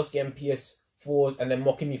 Everyone else getting PS4s and then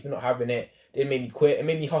mocking me for not having it didn't make me quit. It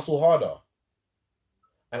made me hustle harder.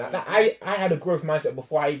 And I had a growth mindset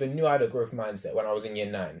before I even knew I had a growth mindset when I was in year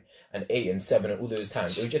 9 and 8 and 7 and all those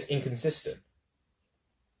times. It was just inconsistent.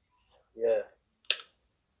 Yeah.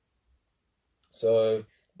 So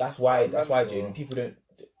that's why Jaden, people don't...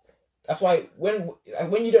 That's why when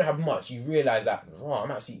you don't have much, you realize that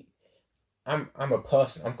I'm a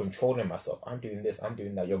person. I'm controlling myself. I'm doing this. I'm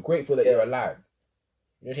doing that. You're grateful that you're alive.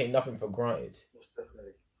 You don't take nothing for granted. Most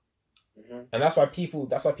definitely. Mm-hmm. And that's why people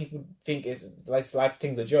think it's like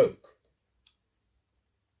things a joke.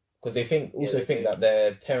 Because they think that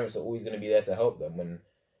their parents are always going to be there to help them when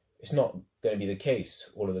it's not going to be the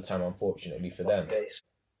case all of the time, unfortunately for them.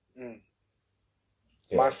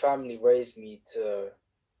 My family raised me to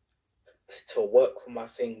work for my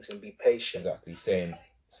things and be patient. Exactly, same.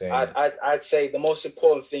 I'd say the most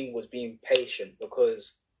important thing was being patient,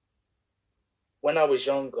 because when I was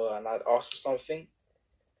younger and I'd ask for something,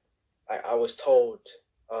 I was told,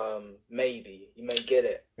 maybe you may get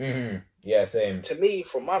it. Mm-hmm. Yeah, same. To me,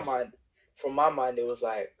 from my mind, it was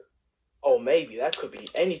like, oh, maybe that could be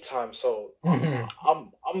any time. So I'm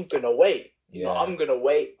gonna wait. You know, I'm gonna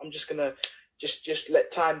wait. I'm just gonna just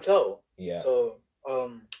let time tell. Yeah. So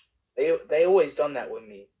they always done that with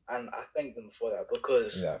me, and I thank them for that,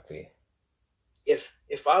 because exactly.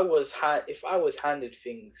 If I was handed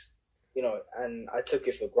things, you know, and I took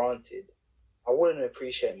it for granted, I wouldn't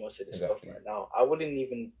appreciate most of this stuff right now. I wouldn't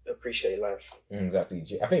even appreciate life. Exactly.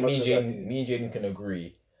 I think me and Jaden can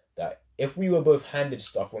agree that if we were both handed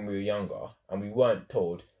stuff when we were younger and we weren't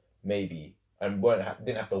told maybe, and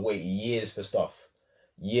didn't have to wait years for stuff,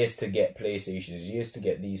 years to get PlayStations, years to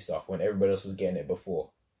get these stuff when everybody else was getting it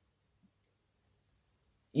before,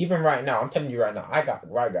 Even right now, I'm telling you right now, I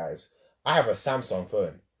have a Samsung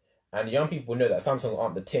phone, and young people know that Samsung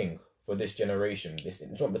aren't the thing for this generation. It's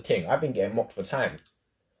not the thing. I've been getting mocked for time,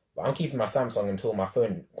 but I'm keeping my Samsung until my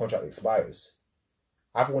phone contract expires.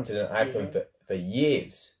 I've wanted an iPhone for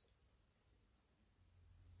years,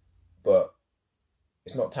 but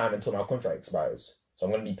it's not time until my contract expires. So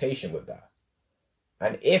I'm going to be patient with that.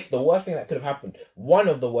 And if the worst thing that could have happened, one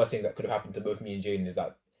of the worst things that could have happened to both me and Jaden is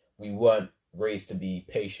that we weren't raised to be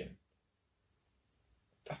patient.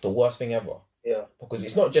 That's the worst thing ever. Yeah. Because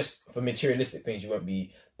it's not just for materialistic things you won't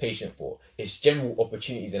be patient for. It's general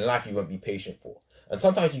opportunities in life you won't be patient for. And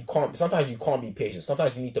sometimes you can't be patient.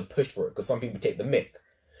 Sometimes you need to push for it because some people take the mick.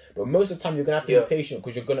 But most of the time you're going to have to be patient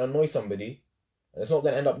because you're going to annoy somebody and it's not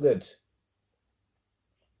going to end up good.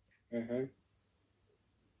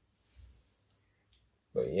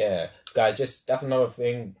 But yeah, guys, that's another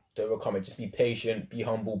thing to overcome it. Just be patient, be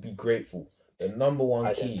humble, be grateful. The number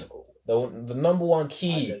one key, the number one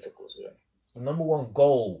key, the number one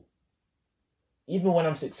goal, even when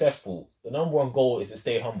I'm successful, the number one goal is to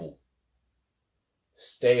stay humble.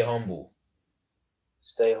 Stay humble.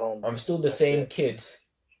 Stay humble. I'm still the same kid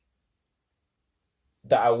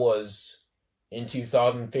that I was in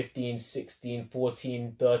 2015, 16,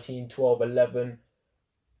 14, 13, 12, 11.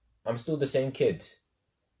 I'm still the same kid.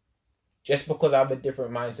 Just because I have a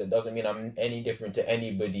different mindset doesn't mean I'm any different to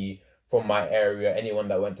anybody from my area, anyone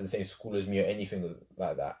that went to the same school as me or anything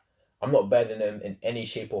like that. I'm not better than them in any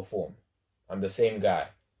shape or form. I'm the same guy.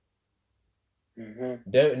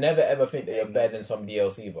 Don't never ever think that you're better than somebody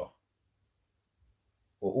else either.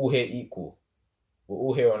 We're all here equal. We're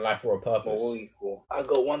all here on life for a purpose. We're all equal. I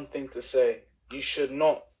got one thing to say. You shouldn't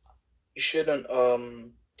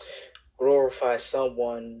glorify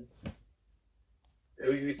someone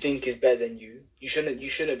who you think is better than you. You shouldn't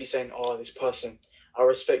be saying, oh, this person, I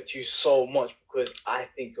respect you so much because I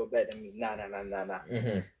think you're better than me. Nah.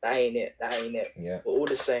 That ain't it. Yeah. We're all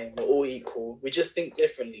the same. We're all equal. We just think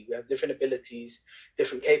differently. We have different abilities,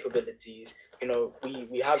 different capabilities. You know,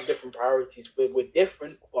 we have different priorities. We're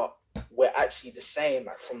different, but we're actually the same.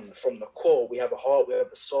 Like from the core, we have a heart, we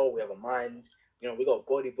have a soul, we have a mind. You know, we got a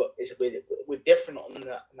body, but we're different on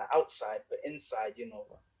the outside, but inside, you know,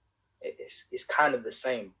 it's kind of the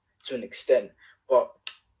same to an extent. But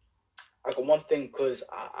I got one thing, because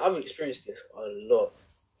I've experienced this a lot.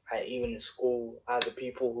 Like, even in school, I had the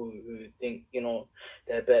people who think, you know,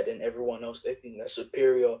 they're better than everyone else. They think they're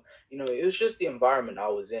superior. You know, it was just the environment I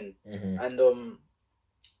was in. And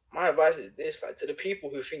my advice is this: like, to the people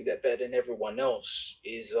who think they're better than everyone else,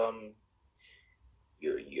 is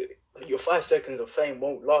your 5 seconds of fame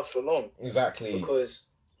won't last for long. Exactly. Because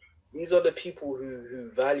these are the people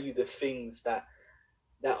who value the things that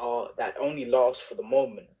only last for the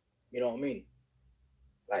moment. You know what I mean?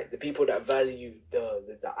 Like, the people that value the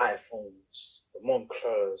iPhones, the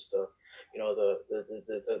Monclers, the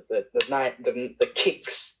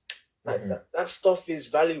kicks, like that stuff is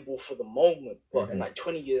valuable for the moment. But in like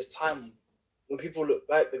 20 years' time, when people look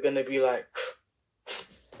back, they're gonna be like,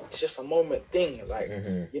 it's just a moment thing. Like,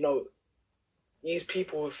 you know, these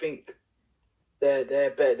people who think they're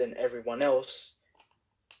better than everyone else,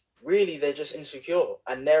 really they're just insecure,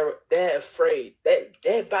 and they're afraid.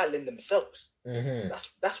 They're battling themselves.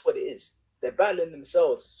 That's what it is. They're battling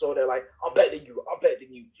themselves. So they're like, I'm better than you.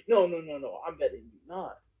 No, I'm better than you. Nah,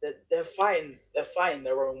 they're fighting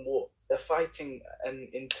their own war. They're fighting an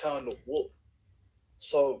internal war.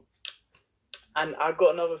 So, and I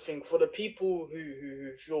got another thing for the people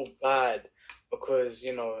who feel bad because,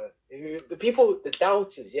 you know, the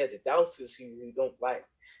doubters who don't like,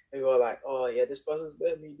 who are like, oh yeah, this person's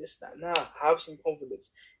better than me, this, that. Nah, have some confidence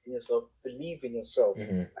in yourself. Believe in yourself.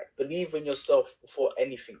 Like, believe in yourself before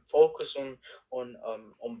anything. Focus on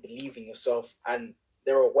believing yourself. And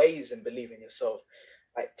there are ways in believing yourself.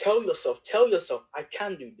 Like, tell yourself, I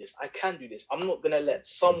can do this. I'm not gonna let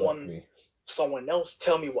someone else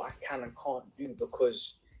tell me what I can and can't do,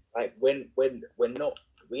 because like we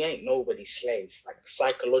ain't nobody's slaves. Like,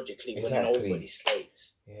 psychologically, we're nobody's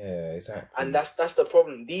slaves. Yeah, exactly. And that's the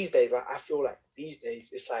problem these days. Like, I feel like these days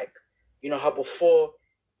it's like, you know how before,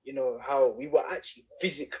 you know how we were actually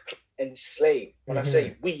physically enslaved. When I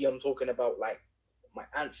say we, I'm talking about like my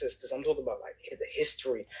ancestors. I'm talking about like the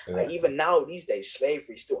history. Like, even now these days,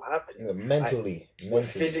 slavery still happens. Mentally. We're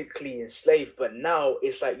physically enslaved, but now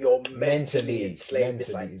it's like you're mentally enslaved.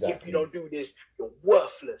 It's like, if you don't do this, you're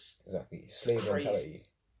worthless. Exactly. Slave mentality.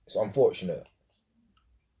 It's unfortunate.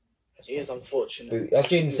 It is unfortunate. But as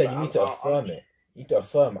Jaden said, you need to affirm it. You need to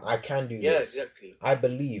affirm, I can do this. Yeah, exactly. I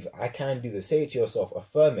believe I can do this. Say it to yourself.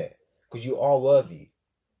 Affirm it. Because you are worthy.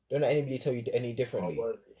 Don't let anybody tell you any differently.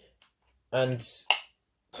 And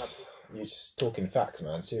You're just talking facts,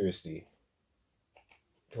 man. Seriously.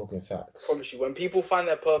 Talking facts. I promise you, when people find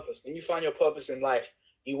their purpose, when you find your purpose in life,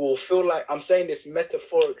 you will feel like, I'm saying this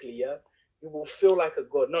metaphorically, yeah? You will feel like a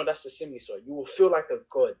god. No, that's the simile, sorry. You will feel like a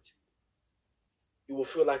god. You will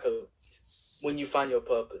feel like a, when you find your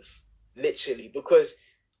purpose. Literally. Because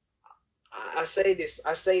I say this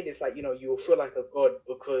like, you know, you will feel like a god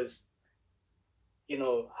because, you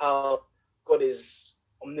know, how God is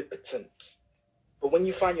omnipotent. But when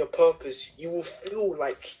you find your purpose, you will feel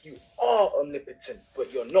like you are omnipotent,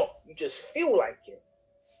 but you're not. You just feel like it.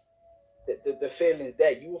 The feeling is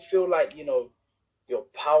there. You will feel like, you know, you're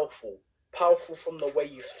powerful. Powerful from the way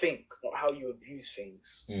you think, not how you abuse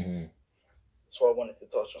things. Mm-hmm. That's what I wanted to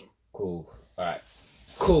touch on. Cool. All right.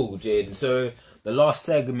 Cool, Jaden. So the last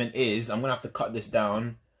segment is, I'm going to have to cut this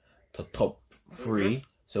down to top 3. Mm-hmm.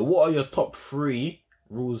 So what are your top 3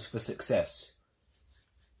 rules for success?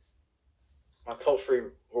 My top 3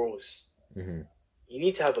 rules. Mm-hmm. You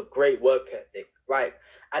need to have a great work ethic. Like,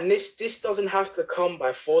 and this doesn't have to come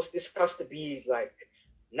by force. This has to be like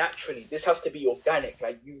naturally. This has to be organic.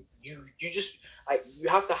 Like you just like, you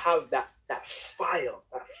have to have that fire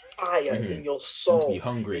mm-hmm. in your soul, be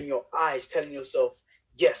hungry, in your eyes, telling yourself,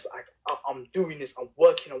 yes, I'm doing this. I'm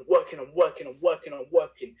working. I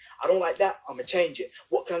don't like that. I'm gonna change it.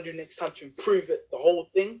 What can I do next time to improve it? The whole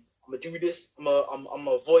thing. I'm gonna do this. I'm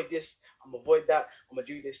gonna avoid this. I'm gonna avoid that. I'm gonna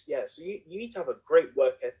do this. Yeah. So you need to have a great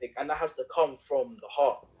work ethic, and that has to come from the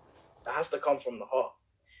heart.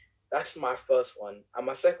 That's my first one. And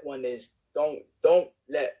my second one is don't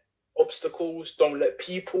let obstacles, don't let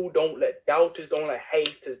people, don't let doubters, don't let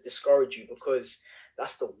haters discourage you, because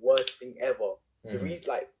that's the worst thing ever. Mm-hmm. The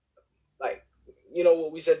reason, like you know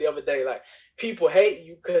what we said the other day, like people hate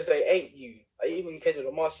you because they ain't you. Like, even Kendrick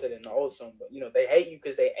Lamar said in the old song, but you know, they hate you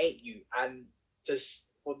because they ain't you, and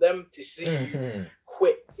for them to see mm-hmm. you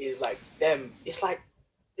quit is like them. It's like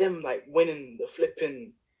them like winning the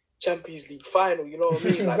flipping Champions League final. You know what I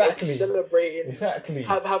mean? Like exactly. Celebrating. Exactly.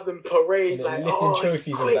 Having parades, like lifting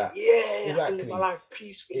trophies and that. Yeah. Exactly. I live my life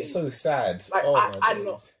peacefully. It's so sad. Like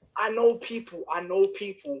I know people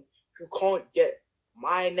who can't get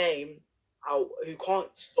my name out, who can't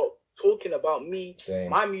stop talking about me,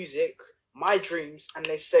 my music, my dreams, and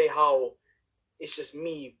they say how it's just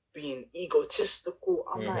me being egotistical.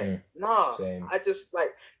 I'm like, nah. I just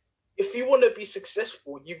like, if you want to be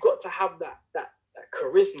successful, you got to have that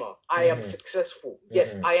charisma. I am successful.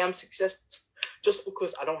 Yes, I am successful. Just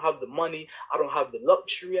because I don't have the money, I don't have the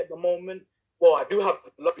luxury at the moment. Well, I do have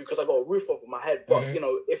the luxury because I got a roof over my head. But you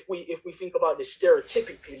know, if we think about this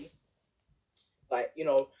stereotypically, like, you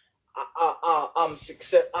know, I am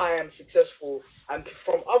successful, and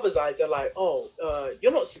from others' eyes, they're like, oh,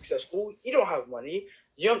 you're not successful. You don't have money.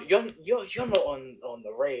 You're not on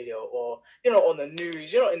the radio, or you're not on the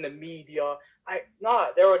news. You're not in the media. Like, nah,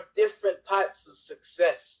 there are different types of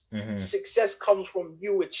success. Mm-hmm. Success comes from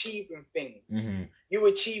you achieving things. Mm-hmm. You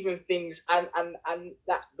achieving things, and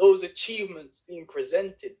that those achievements being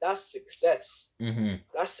presented. That's success. Mm-hmm.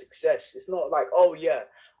 That's success. It's not like, oh yeah,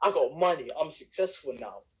 I got money, I'm successful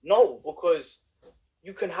now. No, because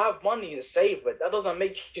you can have money and save it. That doesn't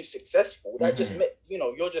make you successful. That just you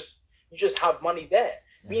know, you just have money there.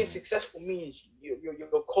 Being successful means you're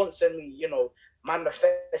constantly, you know,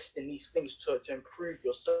 manifesting these things to improve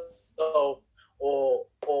yourself, or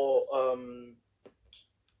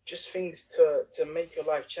just things to make your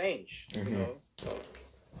life change. You know,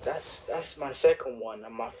 that's my second one.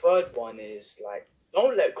 And my third one is like,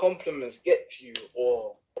 don't let compliments get to you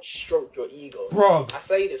or stroke your ego. Bro, I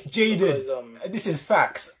say this Jaden, because, this is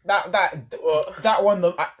facts. That one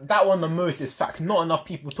the most is facts. Not enough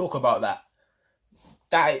people talk about that.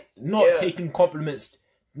 Taking compliments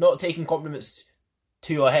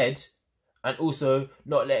to your head, and also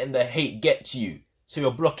not letting the hate get to you. So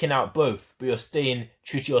you're blocking out both, but you're staying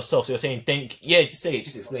true to yourself. So you're saying just say it,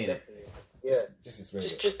 just explain it. Yeah, just explain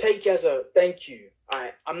it. Just take it as a thank you.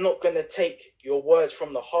 I'm not gonna take your words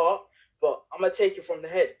from the heart, but I'm gonna take it from the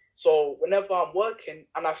head. So whenever I'm working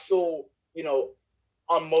and I feel, you know,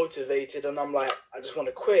 unmotivated and I'm like, I just want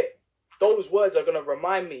to quit, those words are gonna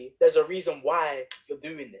remind me there's a reason why you're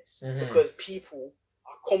doing this, because people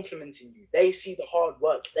are complimenting you. They see the hard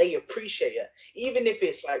work, they appreciate it, even if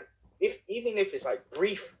it's like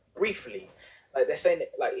briefly, like they're saying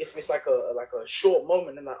it, like if it's like a short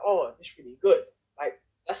moment and like, oh, it's really good, like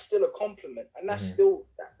that's still a compliment, and that's still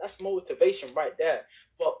that's motivation right there.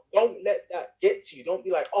 But don't let that get to you. Don't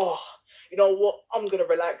be like, oh, you know what, I'm gonna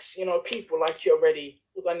relax, you know, people like you already,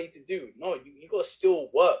 what do I need to do? No, you gotta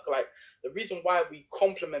still work. Like, the reason why we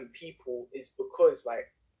compliment people is because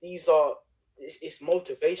like it's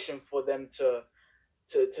motivation for them to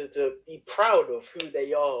to be proud of who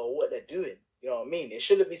they are or what they're doing. You know what I mean? It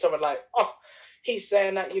shouldn't be something like, oh, he's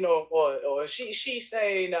saying that, you know, or she's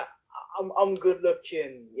saying that I'm good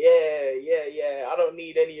looking. Yeah. I don't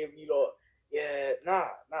need any of you lot. Yeah, nah.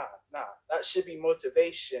 That should be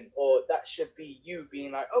motivation, or that should be you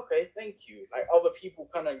being like, okay, thank you. Like other people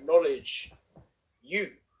can acknowledge you.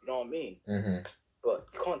 You know what I mean? Mm-hmm. But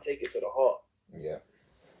you can't take it to the heart. Yeah,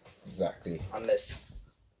 exactly. Unless,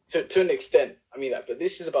 to an extent, I mean that. But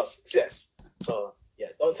this is about success. So yeah,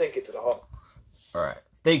 don't take it to the heart. All right.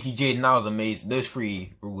 Thank you, Jaden. That was amazing. Those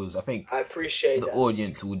 3 rules, I think I appreciate the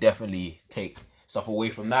audience will definitely take stuff away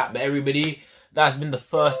from that. But everybody, that's been the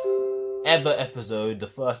first ever episode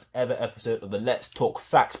of the Let's Talk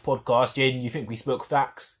Facts podcast. Jaden, you think we spoke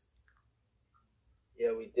facts?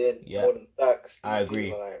 Yeah, we did. Yeah. More than facts. I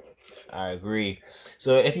agree.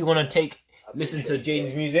 So if you want to listen to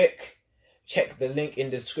Jaden's music, check the link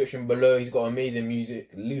in the description below. He's got amazing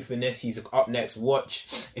music. Luthernist, he's up next. Watch.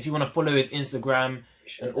 If you want to follow his Instagram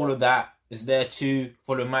and all of that is there too.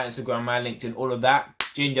 Follow my Instagram, my LinkedIn, all of that.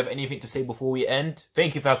 Jaden, do you have anything to say before we end?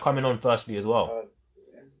 Thank you for coming on firstly as well.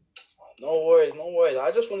 No worries.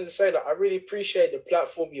 I just wanted to say that I really appreciate the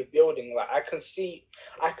platform you're building. Like I can see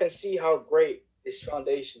how great this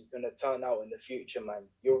foundation is gonna turn out in the future, man.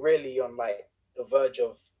 You're really on like the verge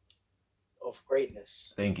of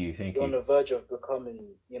greatness. Thank you. You're on the verge of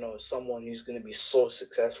becoming, you know, someone who's gonna be so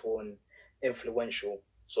successful and influential.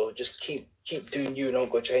 So just keep doing you,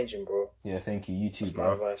 don't go changing, bro. Yeah, thank you. You too, That's bro.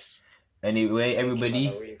 my advice. Anyway, everybody,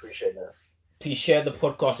 I really appreciate that. please share the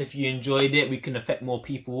podcast if you enjoyed it. We can affect more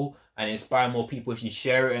people and inspire more people if you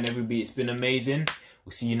share it. And everybody, it's been amazing.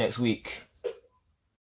 We'll see you next week.